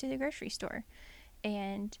my kids to the grocery store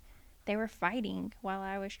and they were fighting while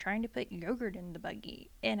I was trying to put yogurt in the buggy.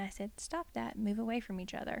 And I said, stop that, move away from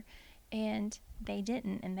each other. And they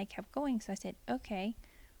didn't, and they kept going. So I said, okay,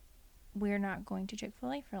 we're not going to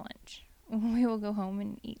Chick-fil-A for lunch. We will go home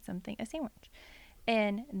and eat a sandwich.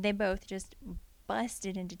 And they both just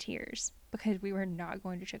busted into tears because we were not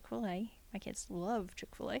going to Chick-fil-A. My kids love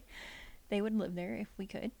Chick-fil-A. They would live there if we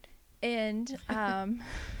could. And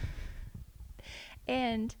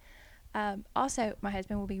also, my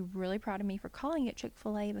husband will be really proud of me for calling it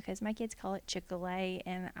Chick-fil-A because my kids call it Chick-fil-A,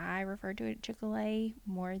 and I refer to it Chick-fil-A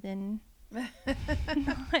more than not.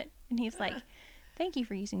 And he's like, thank you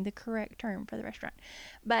for using the correct term for the restaurant.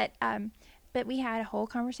 But we had a whole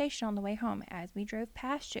conversation on the way home as we drove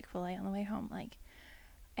past Chick-fil-A on the way home.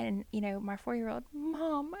 And, my 4-year-old,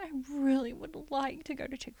 Mom, I really would like to go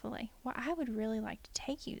to Chick-fil-A. Well, I would really like to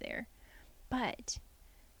take you there. But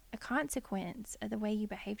a consequence of the way you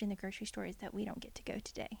behaved in the grocery store is that we don't get to go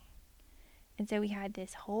today. And so we had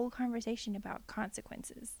this whole conversation about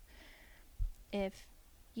consequences. If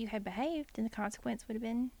you had behaved, then the consequence would have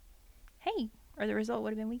been, hey, or the result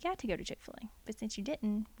would have been we got to go to Chick-fil-A. But since you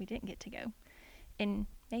didn't, we didn't get to go. And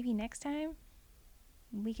maybe next time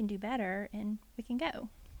we can do better and we can go.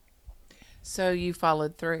 So you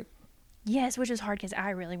followed through? Yes, which is hard because I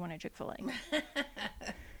really wanted Chick-fil-A.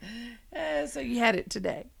 So you had it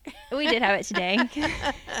today. We did have it today.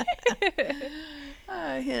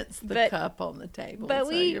 Hence the cup on the table. But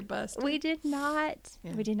so you're busted. We did not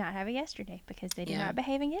have it yesterday because they did not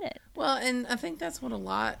behave and get it. Well, and I think that's what a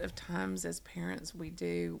lot of times as parents we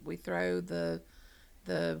do. We throw the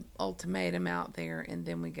ultimatum out there and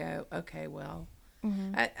then we go, okay, well,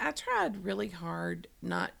 I tried really hard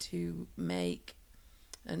not to make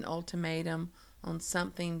an ultimatum on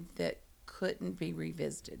something that couldn't be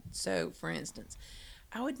revisited. So, for instance,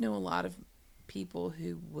 I would know a lot of people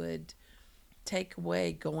who would take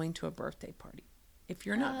away going to a birthday party. If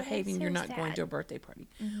you're not behaving, you're not going to a birthday party.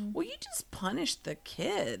 Mm-hmm. Well, you just punish the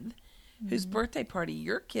kid whose birthday party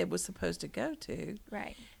your kid was supposed to go to.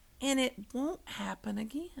 Right. And it won't happen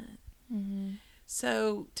again. Mm-hmm.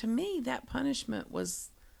 So, to me, that punishment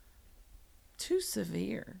was too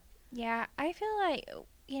severe. Yeah, I feel like,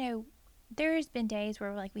 there's been days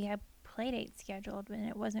where, we had play dates scheduled and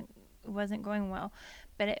it wasn't going well.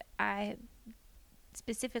 But I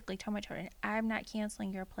specifically told my children, I'm not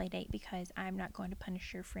canceling your play date because I'm not going to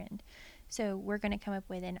punish your friend. So, we're going to come up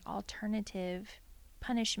with an alternative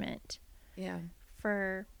punishment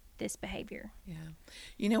for this behavior. Yeah.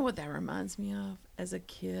 You know what that reminds me of? As a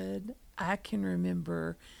kid, I can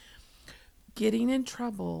remember getting in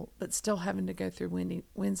trouble, but still having to go through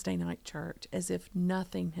Wednesday night church as if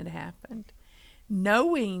nothing had happened,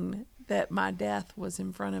 knowing that my death was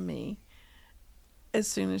in front of me as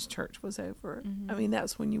soon as church was over. I mean,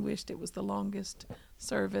 that's when you wished it was the longest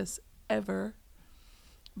service ever.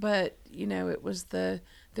 But, you know, it was there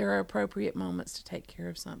are appropriate moments to take care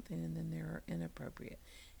of something, and then there are inappropriate.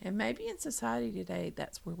 And maybe in society today,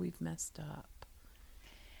 that's where we've messed up.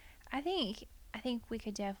 I think we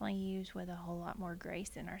could definitely use with a whole lot more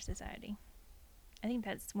grace in our society. I think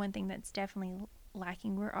that's one thing that's definitely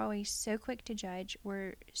lacking. We're always so quick to judge.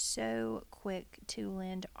 We're so quick to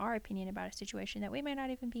lend our opinion about a situation that we may not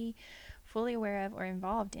even be fully aware of or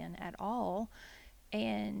involved in at all.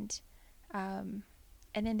 And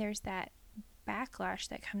then there's that backlash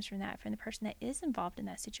that comes from that, from the person that is involved in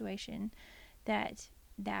that situation, that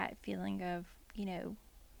feeling of, you know,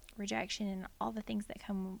 rejection and all the things that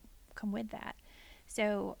come with that.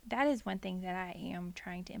 So that is one thing that I am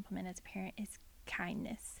trying to implement as a parent, is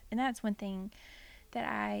kindness. And that's one thing that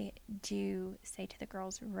I do say to the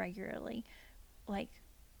girls regularly. Like,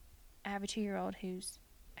 I have a 2-year-old who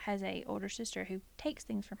has a older sister who takes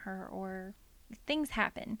things from her, or things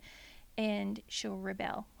happen and she'll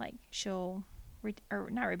rebel. Like, she'll or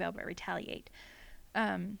not rebel, but retaliate.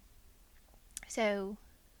 So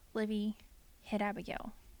Livy hit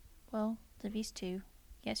Abigail. Well, Livy's 2.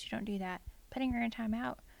 Yes, you don't do that. Putting her in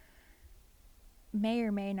timeout may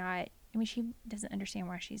or may not, I mean, she doesn't understand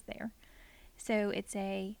why she's there. So it's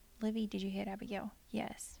Livy, did you hit Abigail?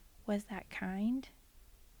 Yes. Was that kind?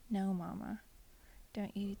 No, Mama.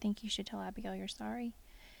 Don't you think you should tell Abigail you're sorry?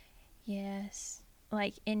 Yes.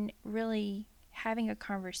 Like, in really having a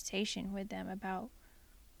conversation with them about,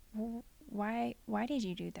 why did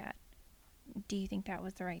you do that? Do you think that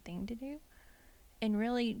was the right thing to do? And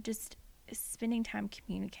really just spending time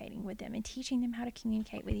communicating with them and teaching them how to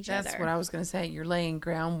communicate with each other. That's what I was going to say. You're laying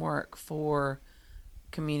groundwork for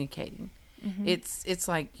communicating. Mm-hmm. It's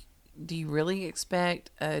like, do you really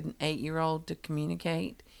expect an 8-year-old to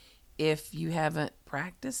communicate if you haven't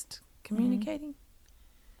practiced communicating? Mm-hmm.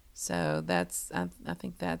 So I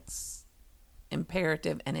think that's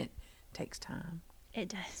imperative, and it takes time. It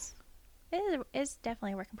does. It's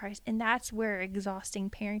definitely a work in progress, and that's where exhausting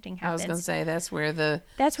parenting happens. I was going to say that's where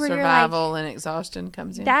survival and exhaustion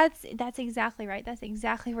comes in. That's exactly right. That's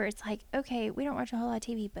exactly where it's like, okay, we don't watch a whole lot of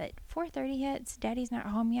TV, but 4:30 hits, Daddy's not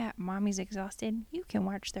home yet, Mommy's exhausted. You can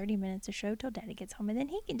watch 30 minutes of show till Daddy gets home, and then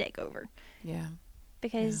he can take over. Yeah.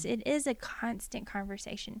 Because it is a constant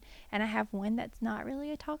conversation, and I have one that's not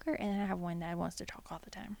really a talker, and I have one that wants to talk all the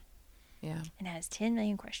time. Yeah. And has 10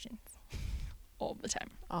 million questions all the time.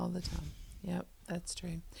 All the time. Yep, that's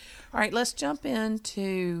true. All right, let's jump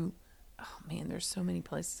into, oh man, there's so many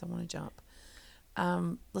places I want to jump.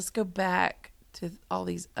 Let's go back to all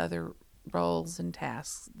these other roles and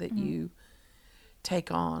tasks that you take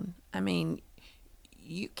on. I mean,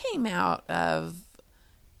 you came out of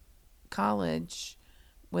college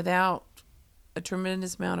without a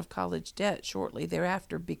tremendous amount of college debt shortly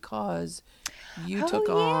thereafter, because you took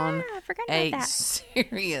on a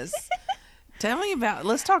serious... Tell me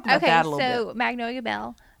let's talk about that a little bit. So Magnolia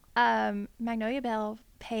Bell. Magnolia Bell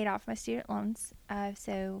paid off my student loans.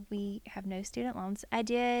 So we have no student loans. I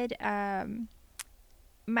did,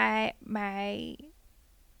 my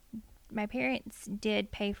parents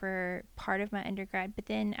did pay for part of my undergrad, but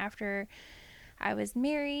then after I was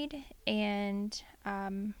married and,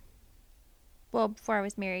 before I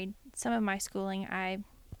was married, some of my schooling,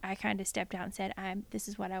 I kind of stepped out and said, this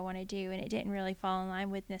is what I want to do. And it didn't really fall in line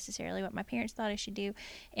with necessarily what my parents thought I should do.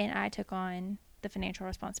 And I took on the financial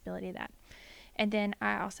responsibility of that. And then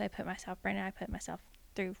I also put myself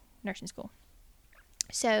through nursing school.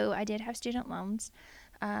 So I did have student loans.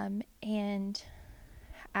 And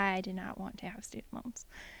I did not want to have student loans.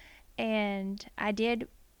 And I did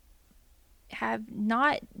have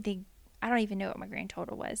I don't even know what my grand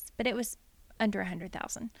total was, but it was under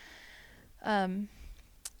 $100,000.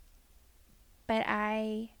 But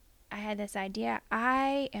I had this idea.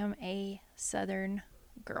 I am a Southern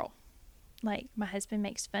girl. Like, my husband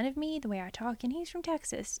makes fun of me the way I talk, and he's from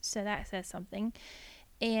Texas, so that says something.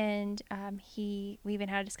 And we even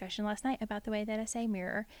had a discussion last night about the way that I say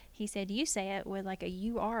mirror. He said, you say it with like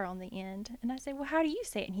a UR on the end. And I said, well, how do you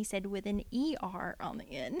say it? And he said, with an ER on the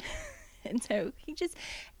end. And so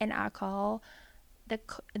and I call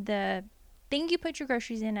the thing you put your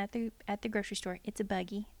groceries in at the grocery store, it's a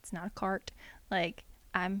buggy. It's not a cart. Like,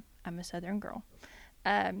 I'm a Southern girl.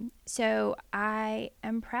 So I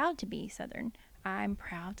am proud to be Southern. I'm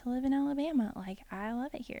proud to live in Alabama. Like, I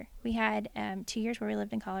love it here. We had 2 years where we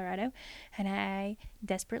lived in Colorado, and I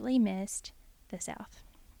desperately missed the South.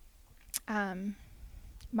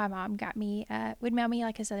 my mom got me, would mail me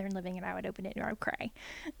like a Southern Living, and I would open it and I would cry.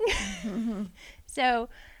 So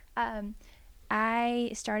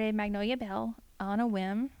I started Magnolia Bell on a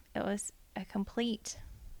whim. It was a complete,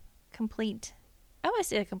 I almost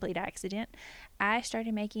say a complete accident. I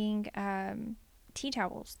started making tea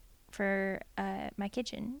towels for my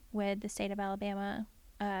kitchen with the state of Alabama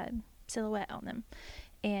silhouette on them.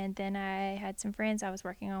 And then I had some friends. I was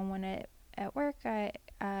working on one at work. I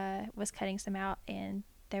was cutting some out, and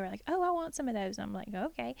they were like, oh, I want some of those. And I'm like,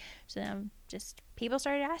 okay. So then people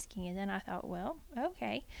started asking, and then I thought, well,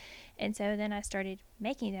 okay. And so then I started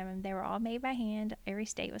making them, and they were all made by hand. Every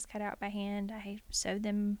state was cut out by hand. I sewed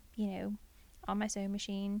them, on my sewing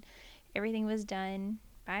machine. Everything was done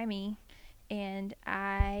by me, and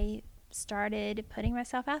I started putting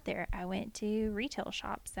myself out there. I went to retail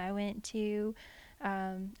shops. I went to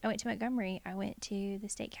Montgomery. I went to the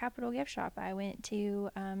state capitol gift shop. I went to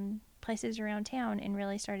places around town and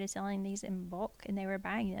really started selling these in bulk, and they were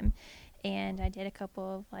buying them. And I did a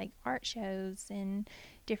couple of art shows in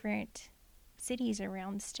different cities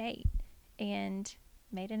around the state, and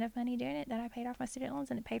made enough money doing it that I paid off my student loans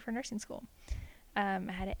and it paid for nursing school. I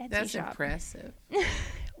had an Etsy That's shop. impressive.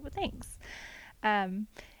 Well, thanks.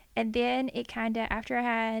 And then it kind of, after I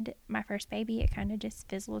had my first baby, it kind of just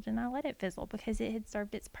fizzled, and I let it fizzle because it had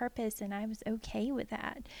served its purpose, and I was okay with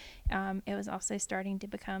that. It was also starting to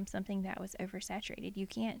become something that was oversaturated. You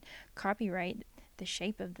can't copyright the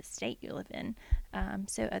shape of the state you live in.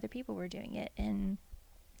 So other people were doing it, and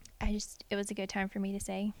it was a good time for me to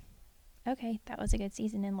say, okay, that was a good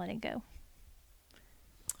season, and let it go.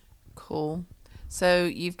 Cool. So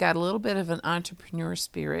you've got a little bit of an entrepreneur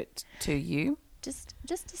spirit to you. Just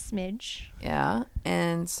a smidge. Yeah.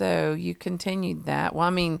 And so you continued that. Well, I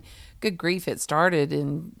mean, good grief, it started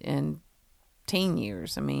in teen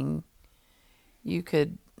years. I mean, you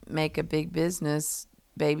could make a big business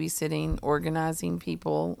babysitting, organizing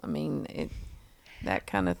people. I mean, that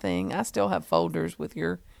kind of thing. I still have folders with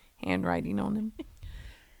your handwriting on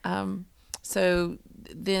them. So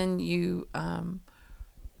then you,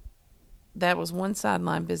 that was one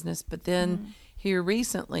sideline business, but then here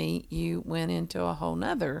recently you went into a whole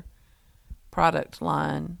nother product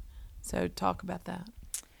line. So talk about that.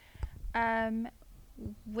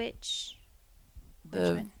 Which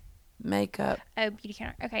one? Makeup. Oh, beauty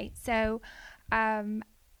counter. Okay. So, my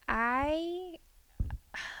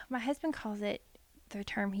husband calls it, the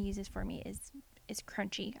term he uses for me is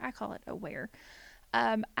crunchy. I call it aware.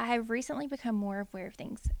 I have recently become more aware of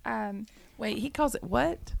things. Wait, he calls it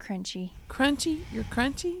what? Crunchy. Crunchy? You're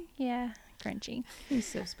crunchy? Yeah, crunchy. He's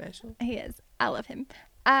so special. He is. I love him.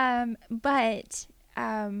 But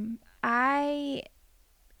I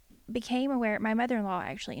became aware. My mother-in-law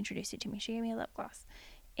actually introduced it to me. She gave me a lip gloss.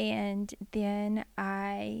 And then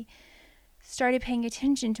I started paying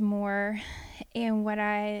attention to more, and what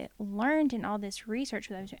I learned in all this research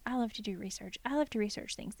that I was doing. I love to do research. I love to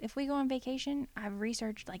research things. If we go on vacation, I've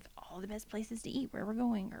researched all the best places to eat, where we're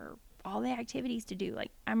going, or all the activities to do.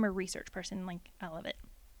 I'm a research person. I love it.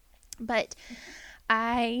 But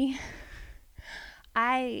I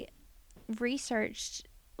researched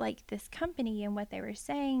this company and what they were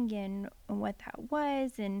saying and what that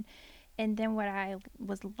was, and then what I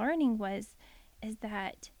was learning is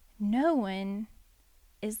that no one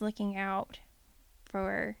is looking out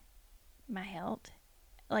for my health.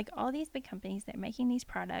 All these big companies that are making these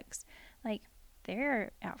products,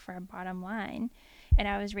 they're out for a bottom line. And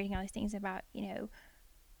I was reading all these things about,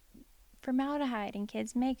 formaldehyde in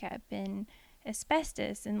kids' makeup and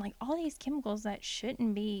asbestos and all these chemicals that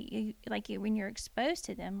shouldn't be, when you're exposed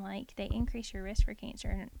to them, they increase your risk for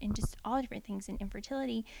cancer and just all different things, and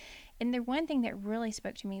infertility. And the one thing that really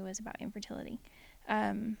spoke to me was about infertility.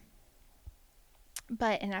 We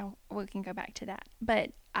can go back to that.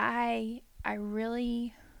 But I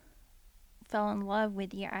really fell in love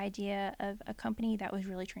with the idea of a company that was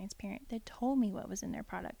really transparent, that told me what was in their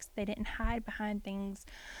products. They didn't hide behind things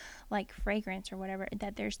like fragrance or whatever,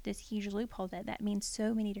 that there's this huge loophole that means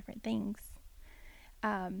so many different things.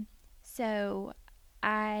 So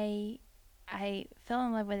I fell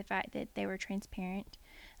in love with the fact that they were transparent,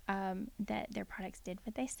 that their products did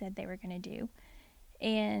what they said they were going to do,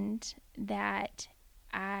 and that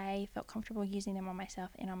I felt comfortable using them on myself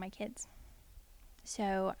and on my kids.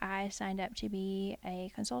 So I signed up to be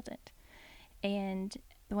a consultant. And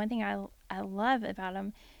the one thing I love about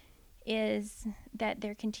them is that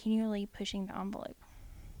they're continually pushing the envelope.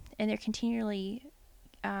 And they're continually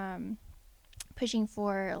pushing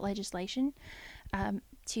for legislation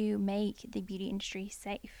to make the beauty industry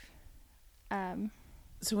safe.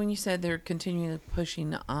 So when you said they're continually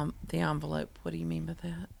pushing the envelope, what do you mean by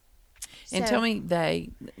that? And So- tell me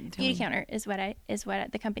Beauty Counter is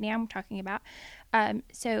what the company I'm talking about.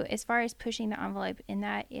 So as far as pushing the envelope, and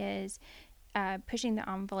that is pushing the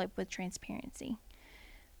envelope with transparency.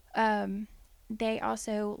 They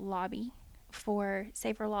also lobby for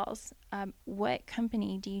safer laws. What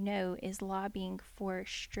company do you know is lobbying for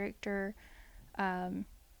stricter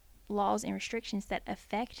laws and restrictions that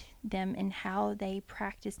affect them and how they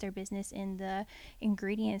practice their business and the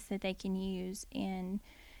ingredients that they can use, and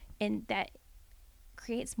that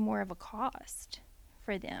creates more of a cost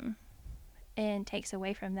for them and takes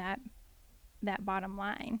away from that bottom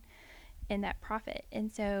line and that profit. And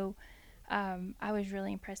so I was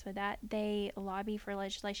really impressed with that. They lobby for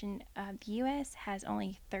legislation. The U.S. has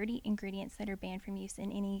only 30 ingredients that are banned from use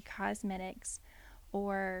in any cosmetics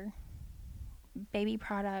or baby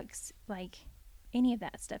products, like any of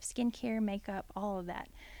that stuff, skincare, makeup, all of that.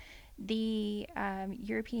 The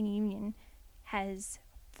European Union has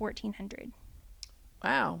 1,400.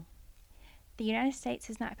 Wow. The United States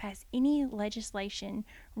has not passed any legislation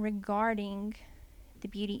regarding the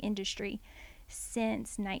beauty industry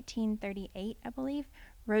since 1938, I believe.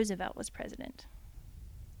 Roosevelt was president.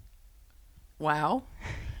 Wow.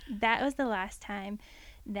 That was the last time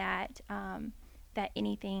that that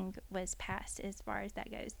anything was passed as far as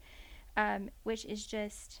that goes, which is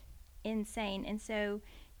just insane. And so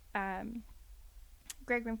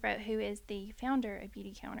Greg Renfro, who is the founder of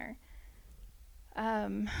Beauty Counter,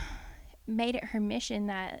 made it her mission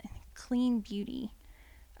that clean beauty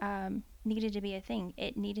needed to be a thing.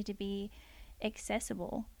 It needed to be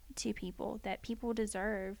accessible to people, that people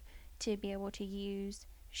deserve to be able to use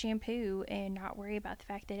shampoo and not worry about the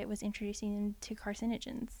fact that it was introducing them to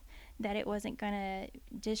carcinogens, that it wasn't going to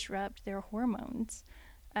disrupt their hormones.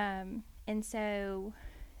 And so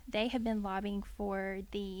they have been lobbying for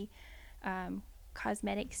the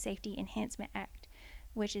Cosmetic Safety Enhancement Act,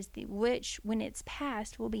 which when it's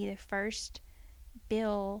passed will be the first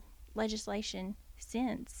legislation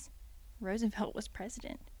since Roosevelt was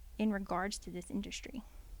president in regards to this industry,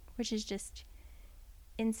 which is just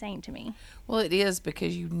insane to me. Well, it is,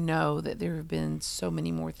 because you know that there have been so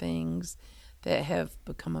many more things that have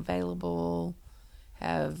become available,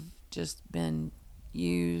 have just been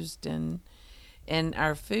used, and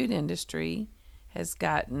our food industry has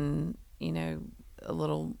gotten, a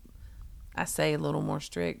little more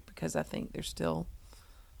strict, because I think there's still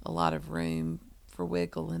a lot of room for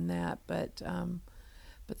wiggle in that, but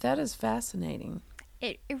that is fascinating.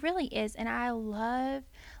 It really is, and I love,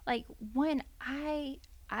 I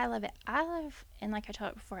love it. I love, and like I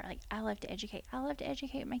told before, I love to educate. I love to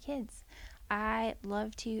educate my kids. I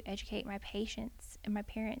love to educate my patients and my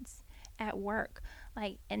parents at work.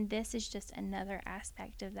 And this is just another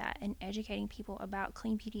aspect of that, and educating people about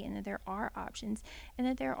clean beauty, and that there are options, and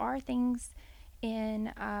that there are things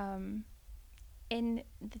in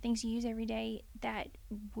the things you use every day that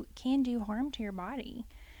can do harm to your body.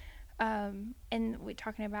 And we're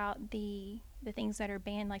talking about the things that are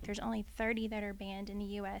banned. Like, there's only 30 that are banned in the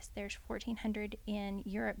U.S. There's 1,400 in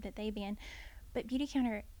Europe that they ban. But Beauty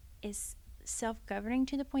Counter is self-governing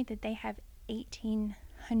to the point that they have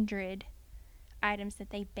 1,800 items that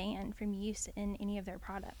they ban from use in any of their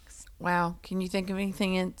products. Wow. Can you think of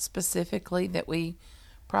anything specifically that we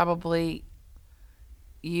probably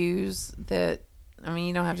use that,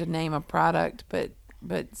 you don't have to name a product, but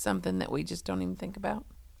something that we just don't even think about?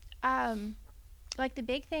 Like the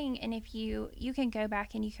big thing, and if you can go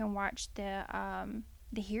back and you can watch the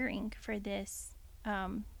hearing for this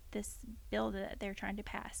bill that they're trying to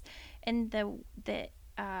pass, and the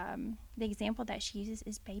example that she uses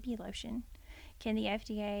is baby lotion. Can the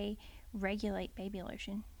FDA regulate baby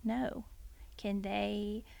lotion? No. Can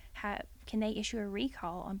they issue a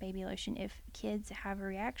recall on baby lotion if kids have a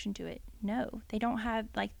reaction to it? No. They don't have,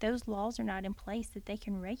 those laws are not in place that they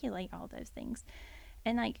can regulate all those things.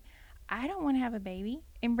 And I don't want to have a baby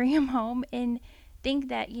and bring him home and think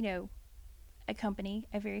that, a company,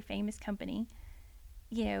 a very famous company,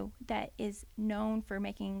 that is known for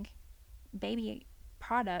making baby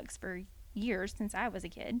products for years since I was a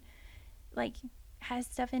kid, has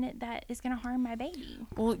stuff in it that is going to harm my baby.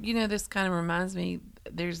 Well, this kind of reminds me,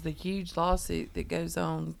 there's the huge lawsuit that goes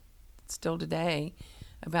on still today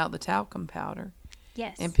about the talcum powder.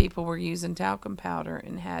 Yes. And people were using talcum powder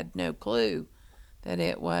and had no clue that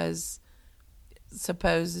it was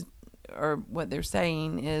supposed, or what they're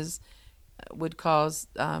saying is would cause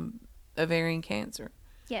ovarian cancer.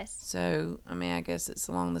 Yes. So, I guess it's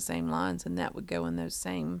along the same lines, and that would go in those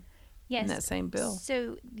same, yes. in that same bill.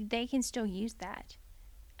 So they can still use that.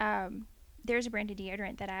 There's a brand of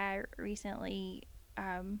deodorant that I recently,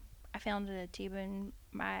 I found a tube in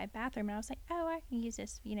my bathroom, and I was like, oh, I can use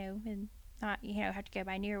this, and not, have to go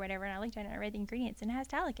by new or whatever. And I looked at it and I read the ingredients, and it has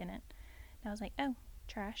talc in it. And I was like, oh,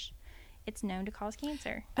 trash. It's known to cause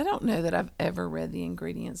cancer. I don't know that I've ever read the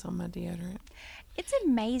ingredients on my deodorant. It's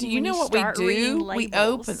amazing. Do you know what we do? We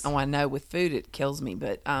open. Oh, I know. With food, it kills me.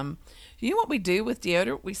 But do you know what we do with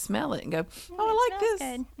deodorant? We smell it and go, "Oh, I like this."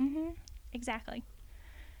 Good. Mm-hmm. Exactly.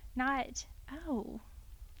 Not. Oh,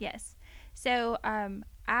 yes. So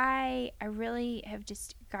I really have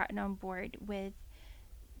just gotten on board with.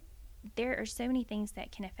 There are so many things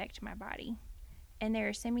that can affect my body. And there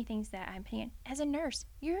are so many things that I'm putting in. As a nurse,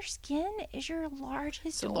 your skin is your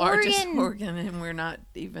largest organ. The largest organ, and we're not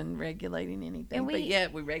even regulating anything. But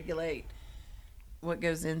yet we regulate what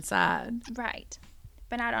goes inside. Right.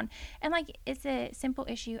 But not on. And, it's a simple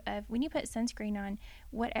issue of when you put sunscreen on,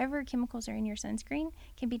 whatever chemicals are in your sunscreen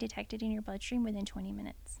can be detected in your bloodstream within 20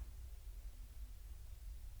 minutes.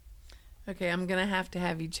 Okay, I'm going to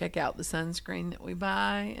have you check out the sunscreen that we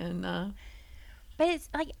buy. But it's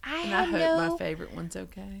I hope my favorite one's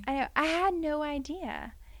okay. I know. I had no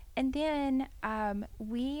idea. And then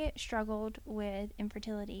we struggled with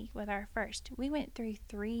infertility with our first. We went through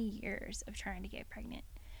 3 years of trying to get pregnant.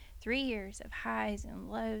 3 years of highs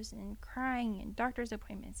and lows and crying and doctor's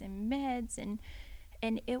appointments and meds and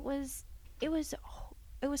it was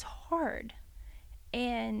hard.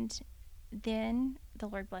 And then the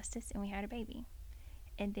Lord blessed us and we had a baby.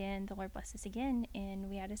 And then the Lord blessed us again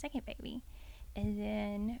and we had a second baby. And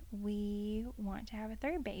then we want to have a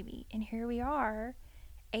third baby. And here we are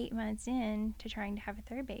 8 months in to trying to have a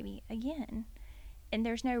third baby again. And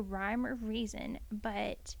there's no rhyme or reason,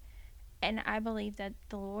 and I believe that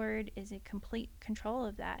the Lord is in complete control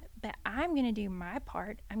of that. But I'm going to do my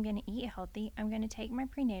part. I'm going to eat healthy. I'm going to take my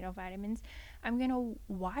prenatal vitamins. I'm going to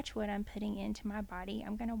watch what I'm putting into my body.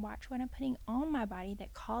 I'm going to watch what I'm putting on my body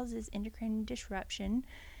that causes endocrine disruption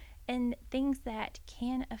and things that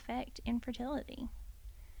can affect infertility.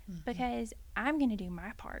 Mm-hmm. Because I'm going to do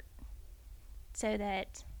my part so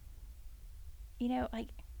that,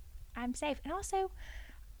 I'm safe. And also,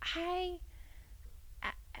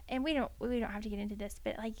 and we don't have to get into this,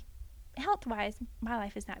 but health-wise, my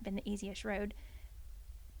life has not been the easiest road.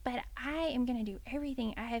 But I am going to do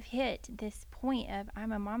everything. I have hit this point of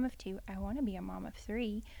I'm a mom of 2. I want to be a mom of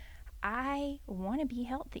 3. I want to be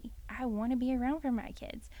healthy. I want to be around for my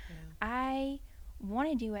kids. Yeah. I want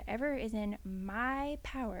to do whatever is in my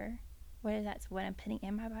power, whether that's what I'm putting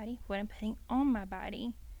in my body, what I'm putting on my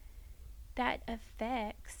body, that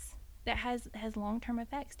has long-term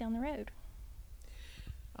effects down the road.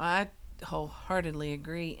 I wholeheartedly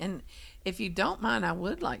agree. And if you don't mind, I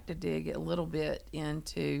would like to dig a little bit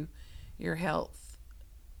into your health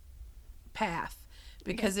path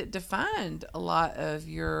because it defined a lot of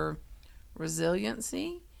your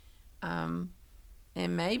resiliency, and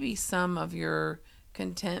maybe some of your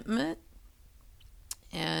contentment,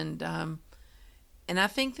 and I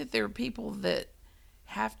think that there are people that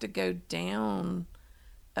have to go down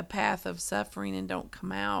a path of suffering and don't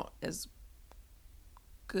come out as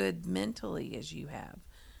good mentally as you have.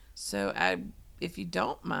 So if you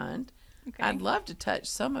don't mind, okay, I'd love to touch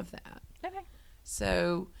some of that. Okay.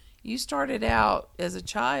 So you started out as a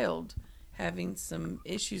child having some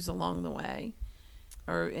issues along the way,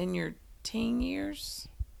 or in your teen years?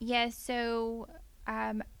 Yes. So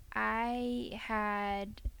I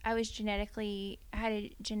had a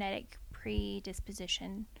genetic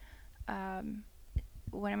predisposition.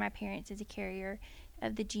 One of my parents is a carrier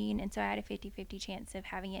of the gene, and so I had a 50-50 chance of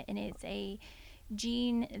having it. And it's a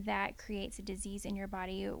gene that creates a disease in your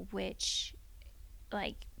body, which,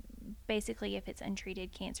 basically, if it's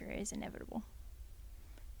untreated, cancer is inevitable.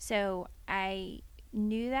 So I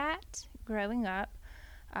knew that growing up.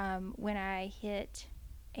 When I hit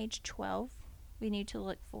age 12, we knew to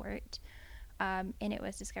look for it, and it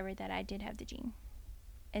was discovered that I did have the gene.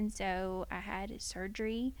 And so I had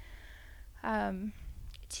surgery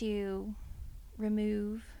to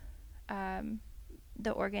remove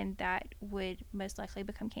the organ that would most likely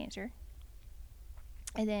become cancer,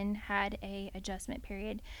 and then had a adjustment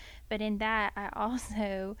period. But in that, I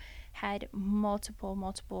also had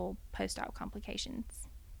multiple post-op complications,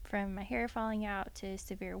 from my hair falling out to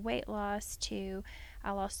severe weight loss to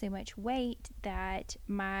I lost so much weight that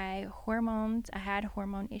my hormones, I had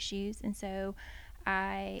hormone issues, and so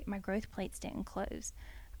my growth plates didn't close.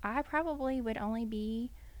 I probably would only be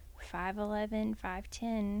 5'11",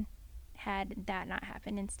 5'10", had that not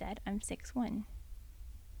happened. Instead, I'm 6'1".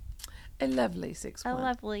 A lovely 6'1". A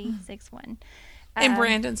lovely 6'1". And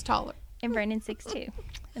Brandon's taller. And Brandon's 6'2".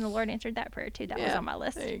 And the Lord answered that prayer too. That was on my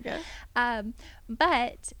list. There you go.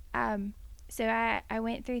 So I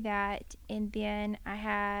went through that, and then I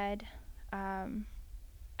had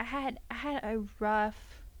a rough,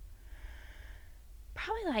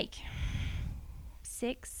 probably like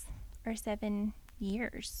 6 or 7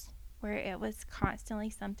 years where it was constantly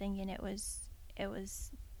something, and it was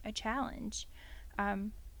a challenge.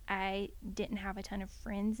 I didn't have a ton of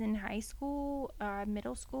friends in high school,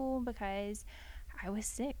 middle school, because I was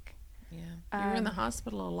sick. Yeah. You were in the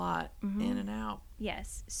hospital a lot, in and out.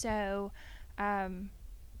 Yes. So,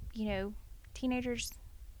 teenagers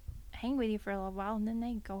hang with you for a little while, and then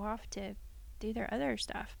they go off to do their other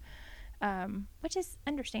stuff, which is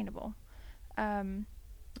understandable.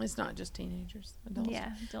 It's not just teenagers, adults.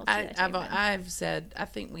 Yeah, adults do that too, but- I've said, I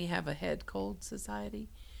think we have a head cold society.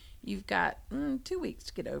 You've got 2 weeks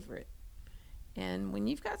to get over it. And when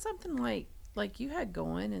you've got something like you had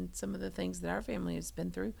going, and some of the things that our family has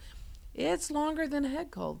been through, it's longer than a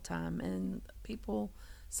head cold time, and people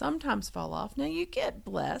sometimes fall off. Now, you get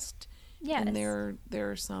blessed. Yes. And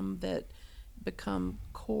there are some that become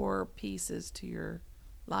core pieces to your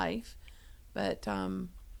life, but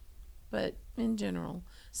in general.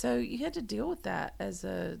 So you had to deal with that as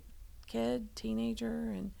a kid,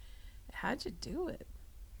 teenager, and how'd you do it?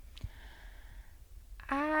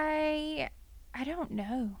 I don't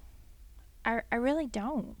know. I really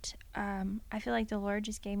don't. I feel like the Lord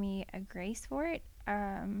just gave me a grace for it.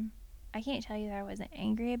 I can't tell you that I wasn't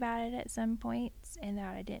angry about it at some points, and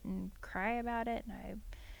that I didn't cry about it, and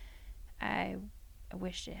I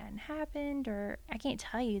wished it hadn't happened, or I can't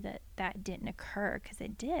tell you that didn't occur, because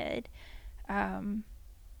it did. But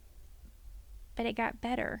it got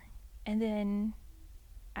better, and then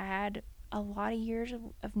I had a lot of years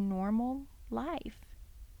of normal life,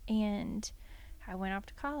 and I went off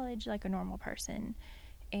to college like a normal person,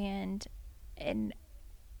 and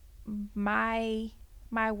my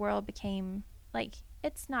world became like,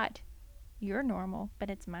 it's not your normal, but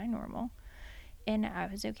it's my normal, and I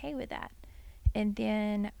was okay with that. And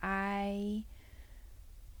then I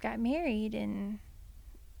got married, and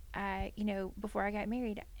before I got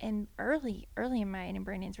married, and early in mine and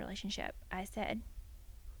Brandon's relationship, I said,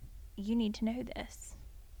 you need to know this.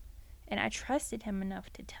 And I trusted him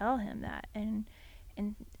enough to tell him that, and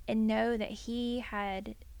know that he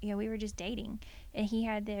had, we were just dating, and he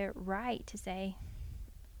had the right to say,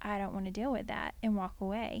 I don't want to deal with that, and walk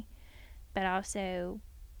away. But also,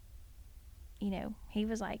 he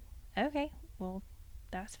was like, okay, well,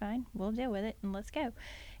 that's fine. We'll deal with it, and let's go.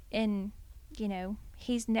 And,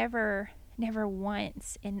 he's never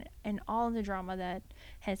once in all the drama that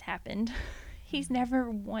has happened, he's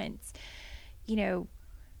never once,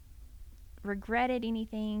 regretted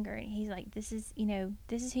anything, or he's like, this is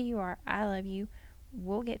who you are. I love you.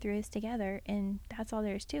 We'll get through this together, and that's all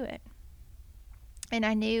there is to it. And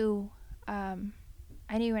I knew when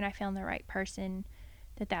I found the right person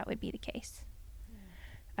that would be the case.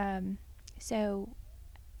 So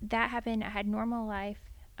that happened. I had normal life,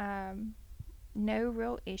 no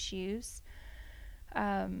real issues.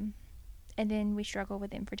 And then we struggled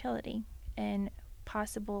with infertility, and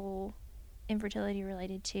possible infertility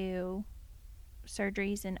related to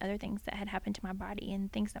surgeries and other things that had happened to my body,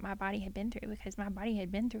 and things that my body had been through, because my body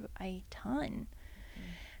had been through a ton.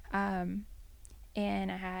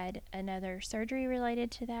 And I had another surgery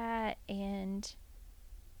related to that, and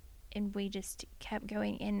we just kept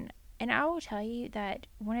going. And I will tell you that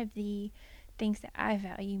one of the things that I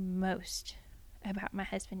value most about my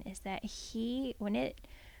husband is that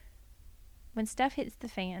when stuff hits the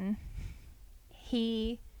fan,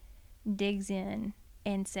 he digs in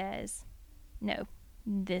and says, no,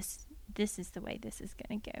 this is the way this is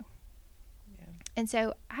going to go. Yeah. And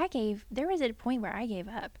so there was a point where I gave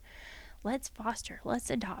up. Let's foster,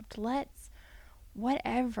 let's adopt, let's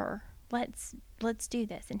whatever, let's do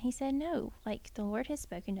this. And he said, no, like, the Lord has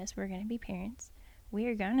spoken to us. We're going to be parents. We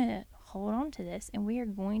are going to hold on to this, and we are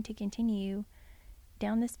going to continue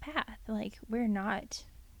down this path. Like, we're not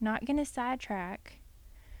going to sidetrack,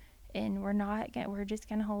 and we're just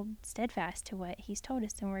going to hold steadfast to what he's told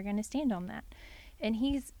us, and we're going to stand on that. And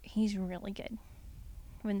he's really good.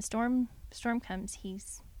 When the storm comes,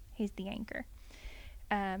 he's the anchor.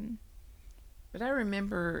 But I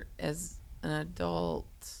remember as an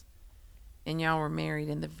adult, and y'all were married,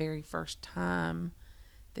 and the very first time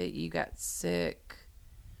that you got sick,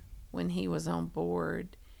 when he was on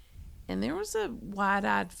board, and there was a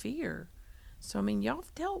wide-eyed fear. So, I mean, y'all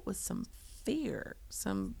have dealt with some fear,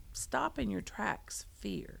 some stop in your tracks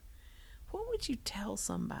fear. What would you tell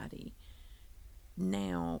somebody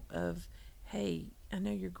now of, hey, I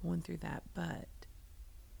know you're going through that, but...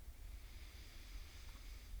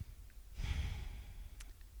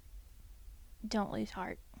 Don't lose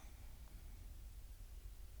heart.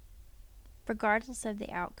 regardless of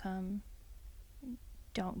the outcome,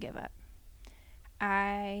 don't give up.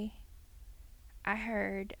 I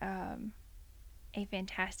heard a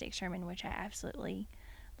fantastic sermon, which I absolutely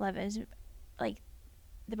love. Is like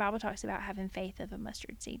the Bible talks about having faith of a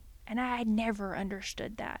mustard seed, and I had never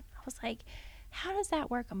understood that. I was like, how does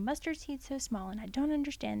that work? A mustard seed so small, and I don't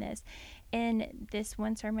understand this. And this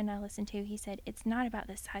one sermon I listened to, he said, it's not about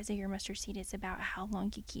the size of your mustard seed, it's about how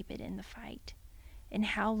long you keep it in the fight and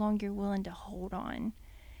how long you're willing to hold on.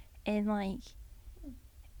 And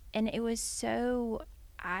it was so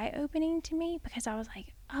eye-opening to me, because I was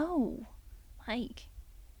like, oh, like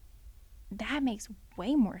that makes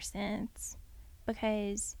way more sense.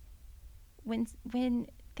 Because when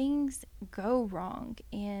things go wrong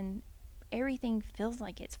and everything feels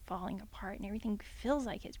like it's falling apart and everything feels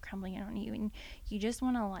like it's crumbling on you, and you just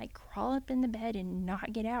want to like crawl up in the bed and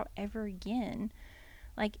not get out ever again,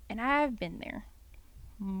 and I've been there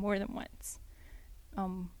more than once,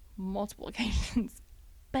 multiple occasions.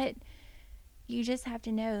 But you just have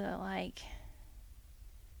to know that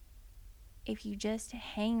if you just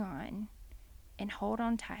hang on and hold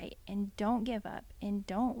on tight and don't give up and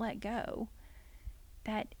don't let go,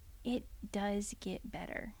 that it does get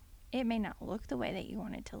better. It may not look the way that you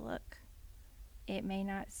want it to look. It may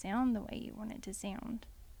not sound the way you want it to sound,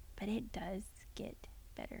 but it does get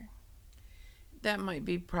better. That might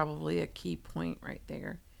be probably a key point right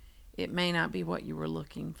there. It may not be what you were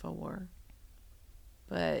looking for,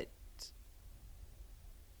 but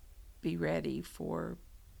be ready for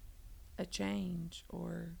a change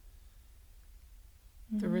or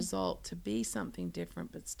the result to be something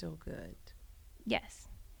different but still good. Yes.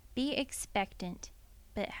 Be expectant,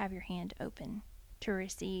 but have your hand open to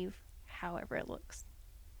receive however it looks.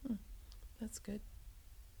 That's good.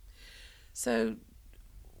 So,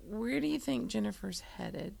 where do you think Jennifer's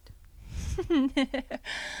headed?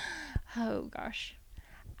 Oh gosh.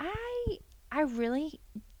 I really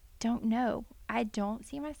don't know. I don't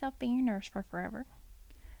see myself being a nurse for forever.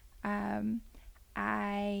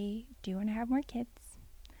 I do want to have more kids.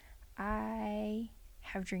 I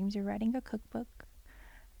have dreams of writing a cookbook.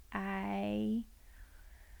 I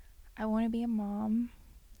want to be a mom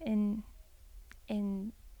and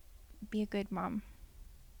be a good mom.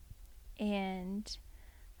 And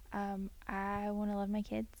I want to love my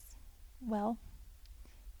kids well.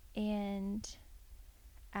 And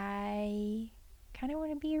I kind of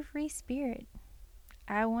want to be a free spirit.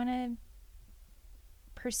 I want to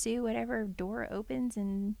pursue whatever door opens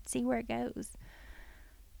and see where it goes.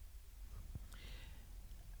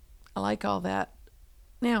 I like all that.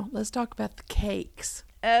 Now, let's talk about the cakes.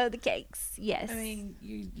 Oh, the cakes. Yes. I mean,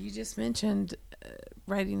 you just mentioned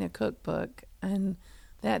writing a cookbook, and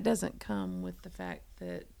that doesn't come with the fact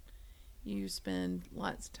that you spend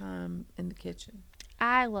lots of time in the kitchen.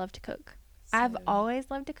 I love to cook. So. I've always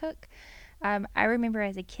loved to cook. I remember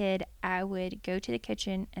as a kid, I would go to the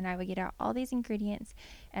kitchen and I would get out all these ingredients,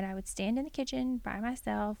 and I would stand in the kitchen by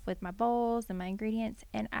myself with my bowls and my ingredients,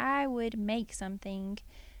 and I would make something,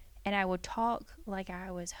 and I would talk like I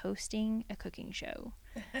was hosting a cooking show.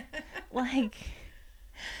 like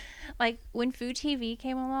when food TV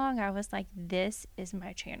came along, I was like, this is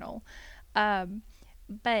my channel.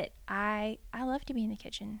 But I love to be in the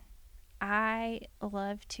kitchen. I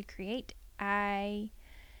love to create. I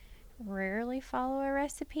rarely follow a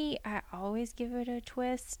recipe. I always give it a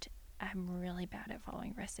twist. I'm really bad at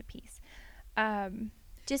following recipes.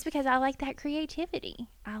 Just because I like that creativity.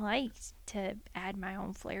 I like to add my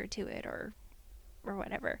own flair to it or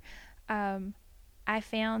whatever. I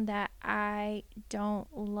found that I do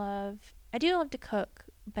love to cook,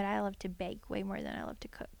 but I love to bake way more than I love to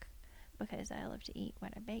cook because I love to eat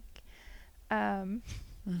what I bake.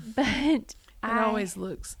 But it always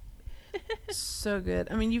looks so good.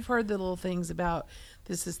 I mean, you've heard the little things about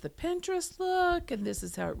this is the Pinterest look and this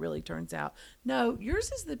is how it really turns out. No,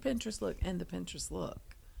 yours is the Pinterest look and the Pinterest look.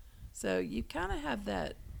 So you kind of have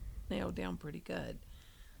that nailed down pretty good.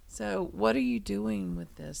 So what are you doing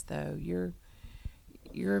with this though?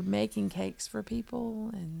 You're making cakes for people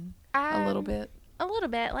and a little bit? A little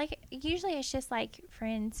bit. Usually it's just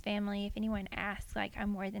friends, family. If anyone asks, I'm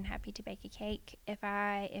more than happy to bake a cake. If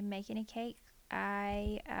I am making a cake,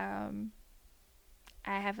 I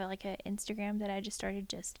have an Instagram that I just started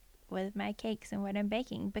just with my cakes and what I'm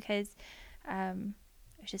baking because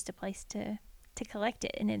it's just a place to collect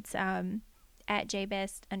it, and it's at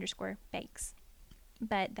jbest_bakes.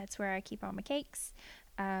 But that's where I keep all my cakes.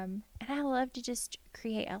 And I love to just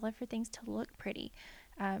create. I love for things to look pretty.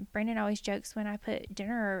 Brandon always jokes when I put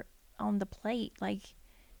dinner on the plate,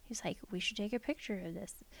 he's like, we should take a picture of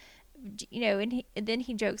this. and then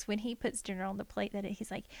he jokes when he puts dinner on the plate that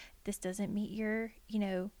he's like, this doesn't meet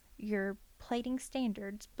your plating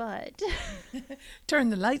standards, but turn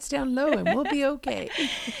the lights down low and we'll be okay.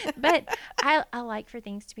 But I like for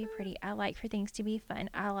things to be pretty. I like for things to be fun.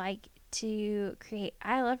 I like to create.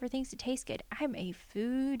 I love for things to taste good. I'm a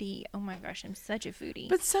foodie. Oh my gosh, I'm such a foodie.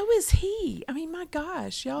 But so is he. I mean, my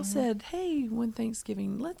gosh, y'all said, hey, one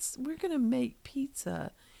Thanksgiving, we're going to make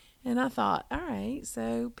pizza. And I thought, all right,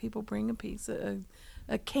 so people bring a pizza,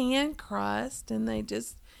 a canned crust, and they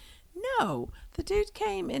just, no. The dude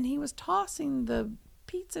came and he was tossing the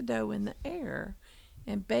pizza dough in the air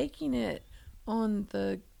and baking it on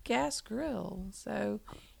the gas grill. So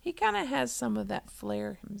he kind of has some of that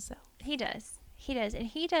flair himself. He does. And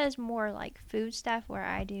he does more like food stuff where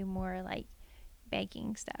I do more like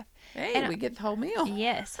baking stuff. Hey, and we get the whole meal.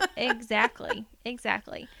 Yes, exactly.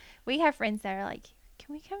 Exactly. We have friends that are like,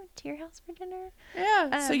 can we come to your house for dinner?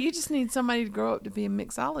 Yeah. So you just need somebody to grow up to be a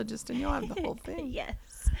mixologist and you'll have the whole thing. Yes.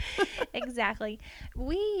 Exactly.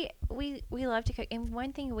 We love to cook. And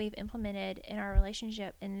one thing we've implemented in our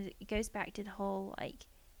relationship, and it goes back to the whole like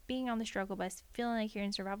being on the struggle bus, feeling like you're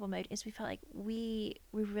in survival mode, is we felt like we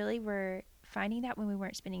really were finding that when we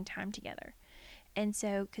weren't spending time together. And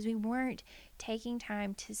so, because we weren't taking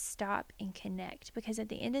time to stop and connect, because at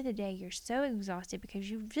the end of the day, you're so exhausted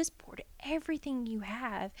because you've just poured everything you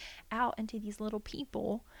have out into these little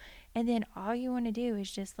people. And then all you want to do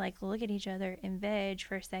is just like look at each other and veg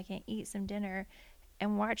for a second, eat some dinner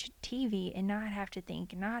and watch TV and not have to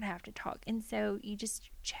think, not have to talk. And so you just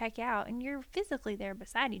check out and you're physically there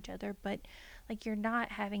beside each other, but like you're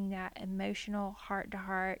not having that emotional heart to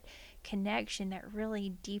heart connection that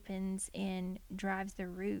really deepens and drives the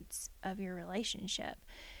roots of your relationship.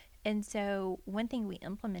 And so one thing we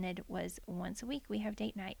implemented was once a week we have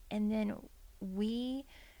date night, and then we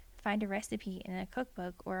find a recipe in a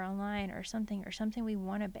cookbook or online or something we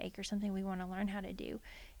want to bake or something we want to learn how to do,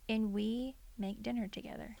 and we make dinner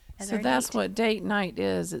together. So that's what date night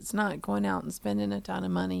is. It's not going out and spending a ton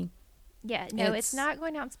of money. Yeah, no, it's not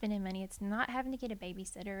going out and spending money. It's not having to get a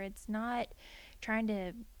babysitter. It's not trying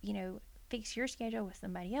to, fix your schedule with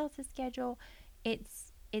somebody else's schedule.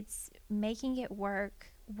 It's making it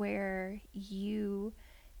work where you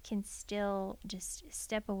can still just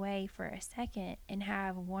step away for a second and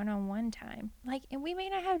have one-on-one time. And we may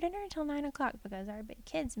not have dinner until 9 o'clock because our big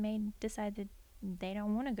kids may decide that they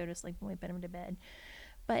don't want to go to sleep when we put them to bed.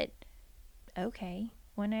 But, okay,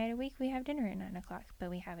 one night a week we have dinner at 9 o'clock, but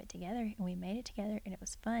we have it together, and we made it together, and it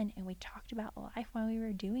was fun, and we talked about life while we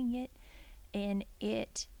were doing it, and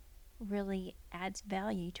it really adds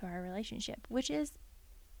value to our relationship, which is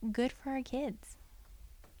good for our kids.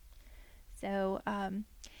 So, and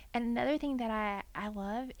another thing that I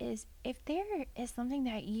love is if there is something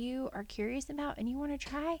that you are curious about and you want to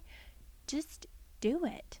try, just do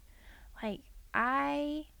it.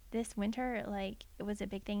 This winter, it was a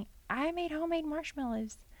big thing. I made homemade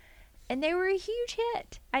marshmallows, and they were a huge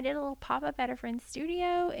hit. I did a little pop-up at a friend's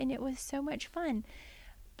studio, and it was so much fun.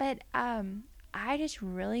 But I just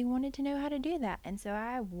really wanted to know how to do that, and so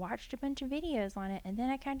I watched a bunch of videos on it, and then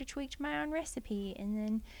I kind of tweaked my own recipe, and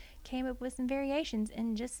then came up with some variations,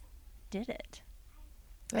 and just did it.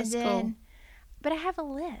 That's cool. But I have a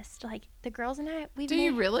list. The girls and I, Do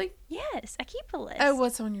you really? Yes, I keep a list. Oh,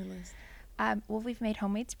 what's on your list? Well, we've made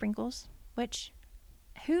homemade sprinkles, which,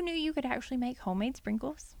 who knew you could actually make homemade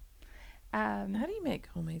sprinkles? How do you make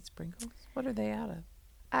homemade sprinkles? What are they out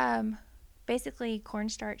of? Basically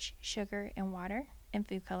cornstarch, sugar, and water, and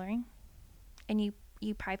food coloring. And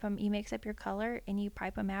you pipe them, you mix up your color, and you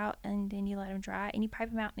pipe them out, and then you let them dry, and you pipe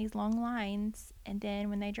them out in these long lines, and then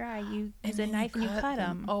when they dry, you use a knife and you cut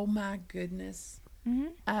them. Oh my goodness. Mm-hmm.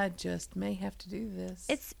 I just may have to do this.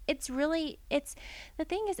 It's the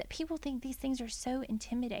thing is that people think these things are so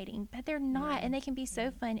intimidating, but they're not, and they can be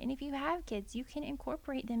so fun. And if you have kids, you can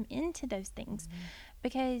incorporate them into those things,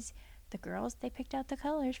 because the girls, they picked out the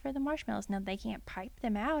colors for the marshmallows. Now they can't pipe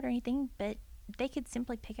them out or anything, but they could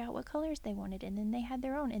simply pick out what colors they wanted, and then they had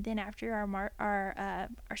their own. And then after our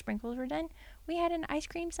sprinkles were done, we had an ice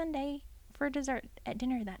cream sundae for dessert at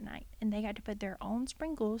dinner that night, and they got to put their own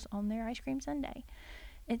sprinkles on their ice cream sundae.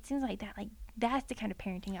 It seems like that, that's the kind of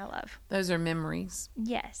parenting I love. Those are memories.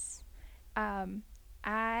 Yes.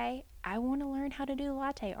 I want to learn how to do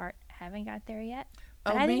latte art. Haven't got there yet,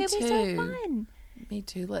 but I think it'll be so fun. Me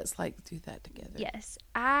too. Let's do that together. Yes.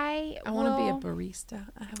 I want to be a barista.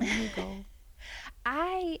 I have a new goal.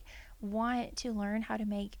 I want to learn how to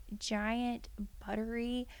make giant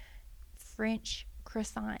buttery French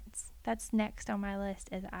croissants. That's next on my list,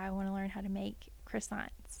 is I want to learn how to make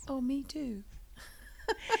croissants. Oh, me too.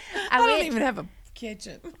 I don't even have a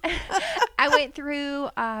kitchen. I went through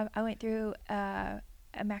a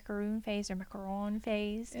macaroon phase.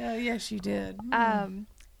 Oh, yes, you did. And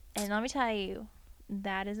let me tell you,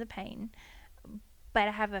 that is a pain. But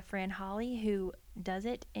I have a friend, Holly, who does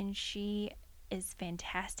it, and she is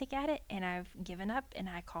fantastic at it, and I've given up, and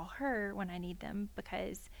I call her when I need them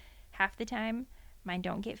because half the time mine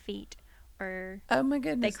don't get feet or Oh, my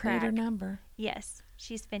they goodness, crack. need her number. Yes,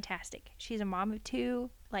 she's fantastic. She's a mom of two,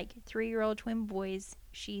 3-year-old twin boys.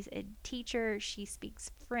 She's a teacher. She speaks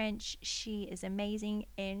French. She is amazing,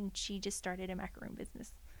 and she just started a macaroon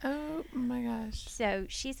business. Oh, my gosh. So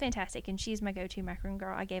she's fantastic, and she's my go-to macaroon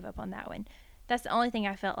girl. I gave up on that one. That's the only thing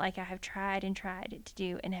I felt like I have tried and tried to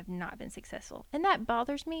do and have not been successful. And that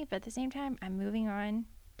bothers me, but at the same time, I'm moving on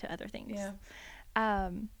to other things. Yeah.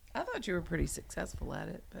 I thought you were pretty successful at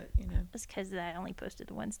it, but, It's because I only posted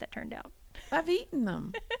the ones that turned out. I've eaten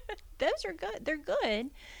them. Those are good. They're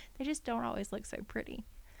good. They just don't always look so pretty.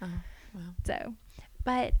 Oh, well. So,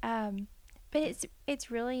 but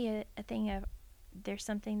it's really a thing of there's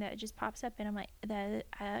something that just pops up, and I'm like,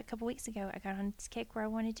 a couple weeks ago I got on this kick where I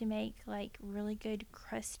wanted to make really good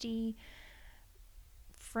crusty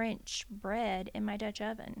French bread in my Dutch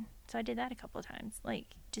oven. So I did that a couple of times,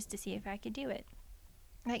 just to see if I could do it,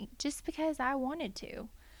 just because I wanted to.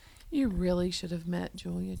 You really should have met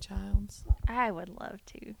Julia Childs. I would love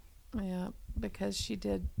to. Yeah, because she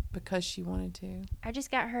wanted to. I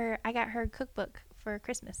got her cookbook for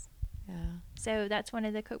Christmas. Yeah. So that's one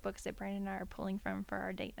of the cookbooks that Brandon and I are pulling from for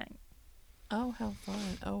our date night. Oh, how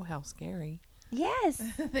fun. Oh, how scary. Yes.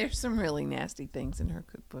 There's some really nasty things in her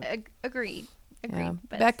cookbook. Agreed. Yeah.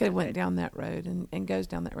 But Becca went down that road and goes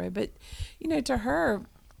down that road. But, to her,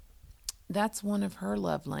 that's one of her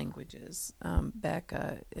love languages,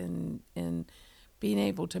 Becca, in being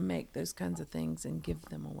able to make those kinds of things and give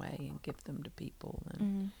them away and give them to people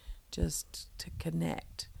and just to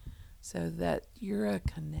connect. So that you're a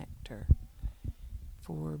connector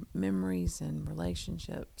for memories and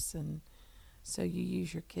relationships. And so you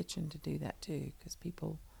use your kitchen to do that too, because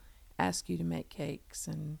people ask you to make cakes.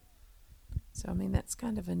 And so, that's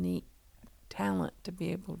kind of a neat talent to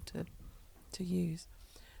be able to use.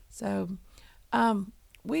 So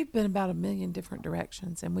we've been about 1 million different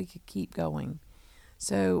directions, and we could keep going.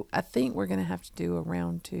 So I think we're going to have to do a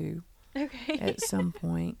round 2 at some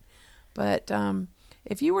point. But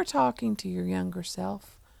if you were talking to your younger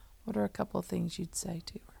self, what are a couple of things you'd say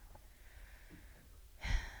to her?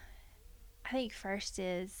 I think first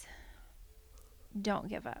is don't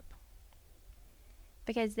give up.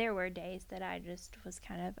 Because there were days that I just was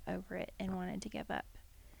kind of over it and wanted to give up.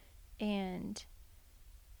 And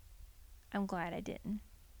I'm glad I didn't.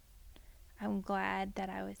 I'm glad that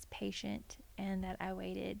I was patient and that I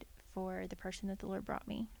waited for the person that the Lord brought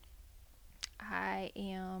me. I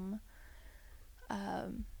am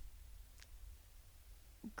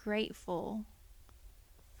grateful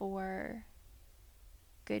for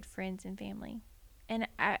good friends and family. And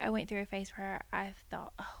I went through a phase where I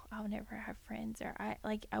thought, oh, I'll never have friends, or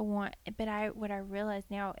what I realize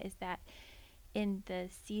now is that in the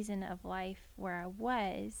season of life where I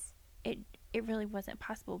was, it really wasn't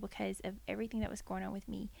possible because of everything that was going on with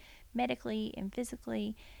me medically and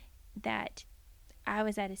physically, that I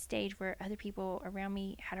was at a stage where other people around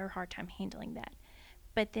me had a hard time handling that.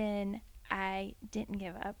 But then I didn't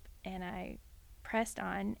give up, and I pressed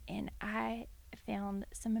on, and I found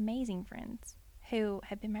some amazing friends who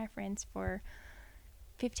have been my friends for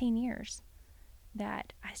 15 years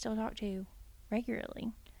that I still talk to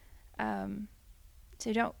regularly. I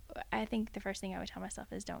think the first thing I would tell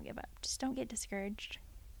myself is don't give up. Just don't get discouraged,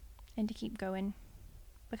 and to keep going,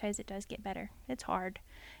 because it does get better. It's hard,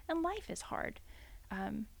 and life is hard,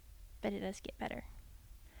 but it does get better.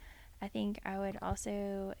 I think I would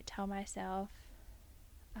also tell myself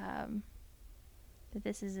that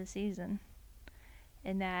this is a season,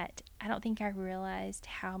 and that I don't think I realized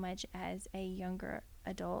how much as a younger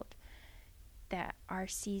adult that our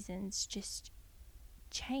seasons just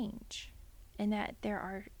change, and that there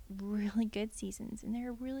are really good seasons and there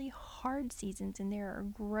are really hard seasons, and there are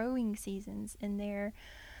growing seasons, and there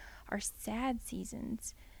are sad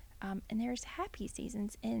seasons, and there's happy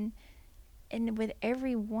seasons, and with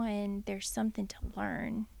every one there's something to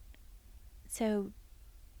learn. So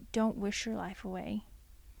don't wish your life away,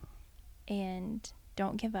 and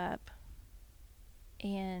don't give up,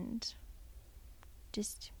 and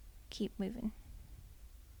just keep moving.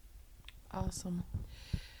 Awesome.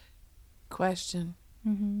 Question.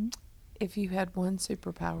 Mm-hmm. If you had one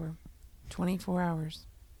superpower, 24 hours,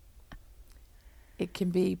 it can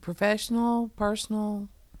be professional, personal,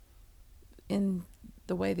 in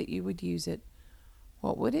the way that you would use it,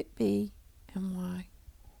 what would it be, And why?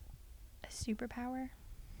 A superpower?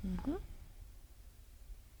 Mm-hmm.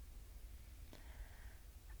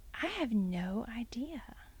 I have no idea.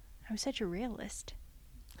 I'm such a realist.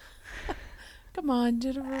 Come on,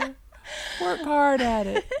 Jennifer. Work hard at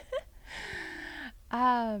it.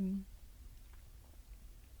 I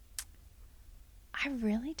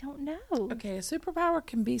really don't know. Okay, a superpower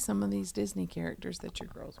can be some of these Disney characters that your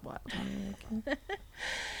girls watch.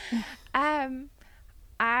 I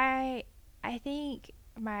think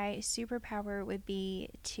my superpower would be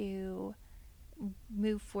to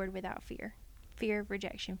move forward without fear of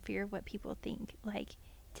rejection, fear of what people think. Like,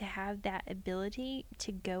 to have that ability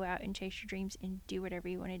to go out and chase your dreams and do whatever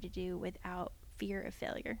you wanted to do without fear of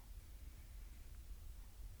failure.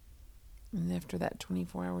 And after that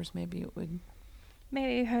 24 hours, maybe it would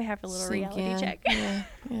Maybe I have a little sink reality in. check.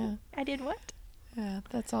 Yeah. I did what? Yeah,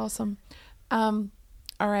 that's awesome. All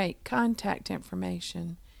right, contact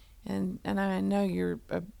information. And I know you're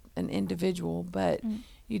an individual, but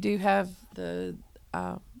you do have the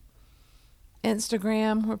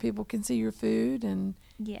Instagram where people can see your food and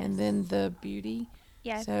then the beauty.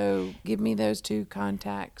 Yes. So give me those two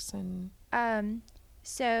contacts. And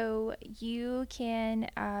so you can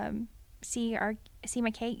see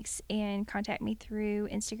my cakes and contact me through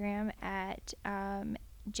Instagram at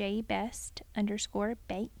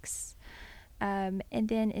jbest_bakes. And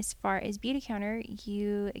then as far as Beauty Counter,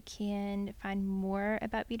 you can find more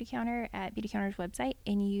about Beauty Counter at Beauty Counter's website,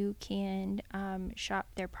 and you can shop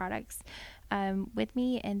their products with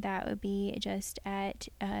me, and that would be just at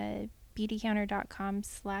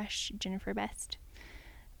beautycounter.com/JenniferBest.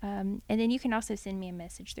 And then you can also send me a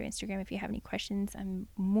message through Instagram if you have any questions. I'm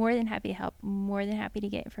more than happy to help, more than happy to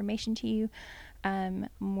get information to you,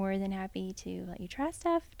 more than happy to let you try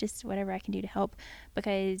stuff, just whatever I can do to help,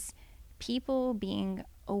 because people being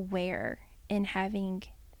aware and having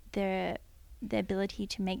the ability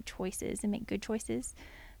to make choices and make good choices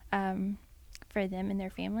for them and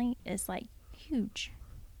their family is like huge.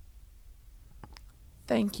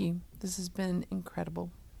 thank you. This has been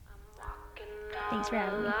incredible. Thanks for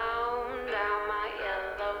having me. Down my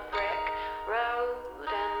yellow brick road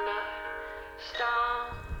and I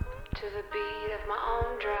stomp to the beat of my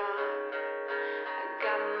own drum. I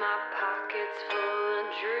got my pockets full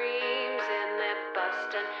of dreams and they're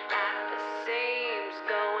busting at the seams,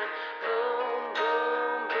 going boom,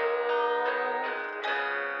 boom, boom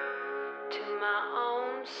to my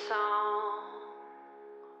own song.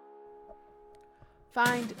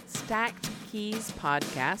 Find Stacked Keys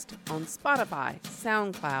Podcast on Spotify,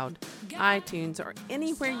 SoundCloud, iTunes, or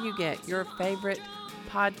anywhere you get your favorite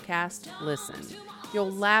podcast listen.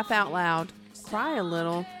 You'll laugh out loud, cry a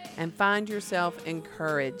little, and find yourself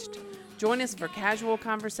encouraged. Join us for casual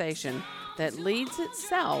conversation that leads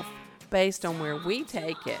itself based on where we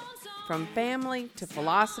take it, from family to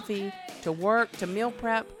philosophy to work to meal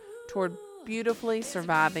prep toward beautifully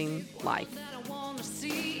surviving life.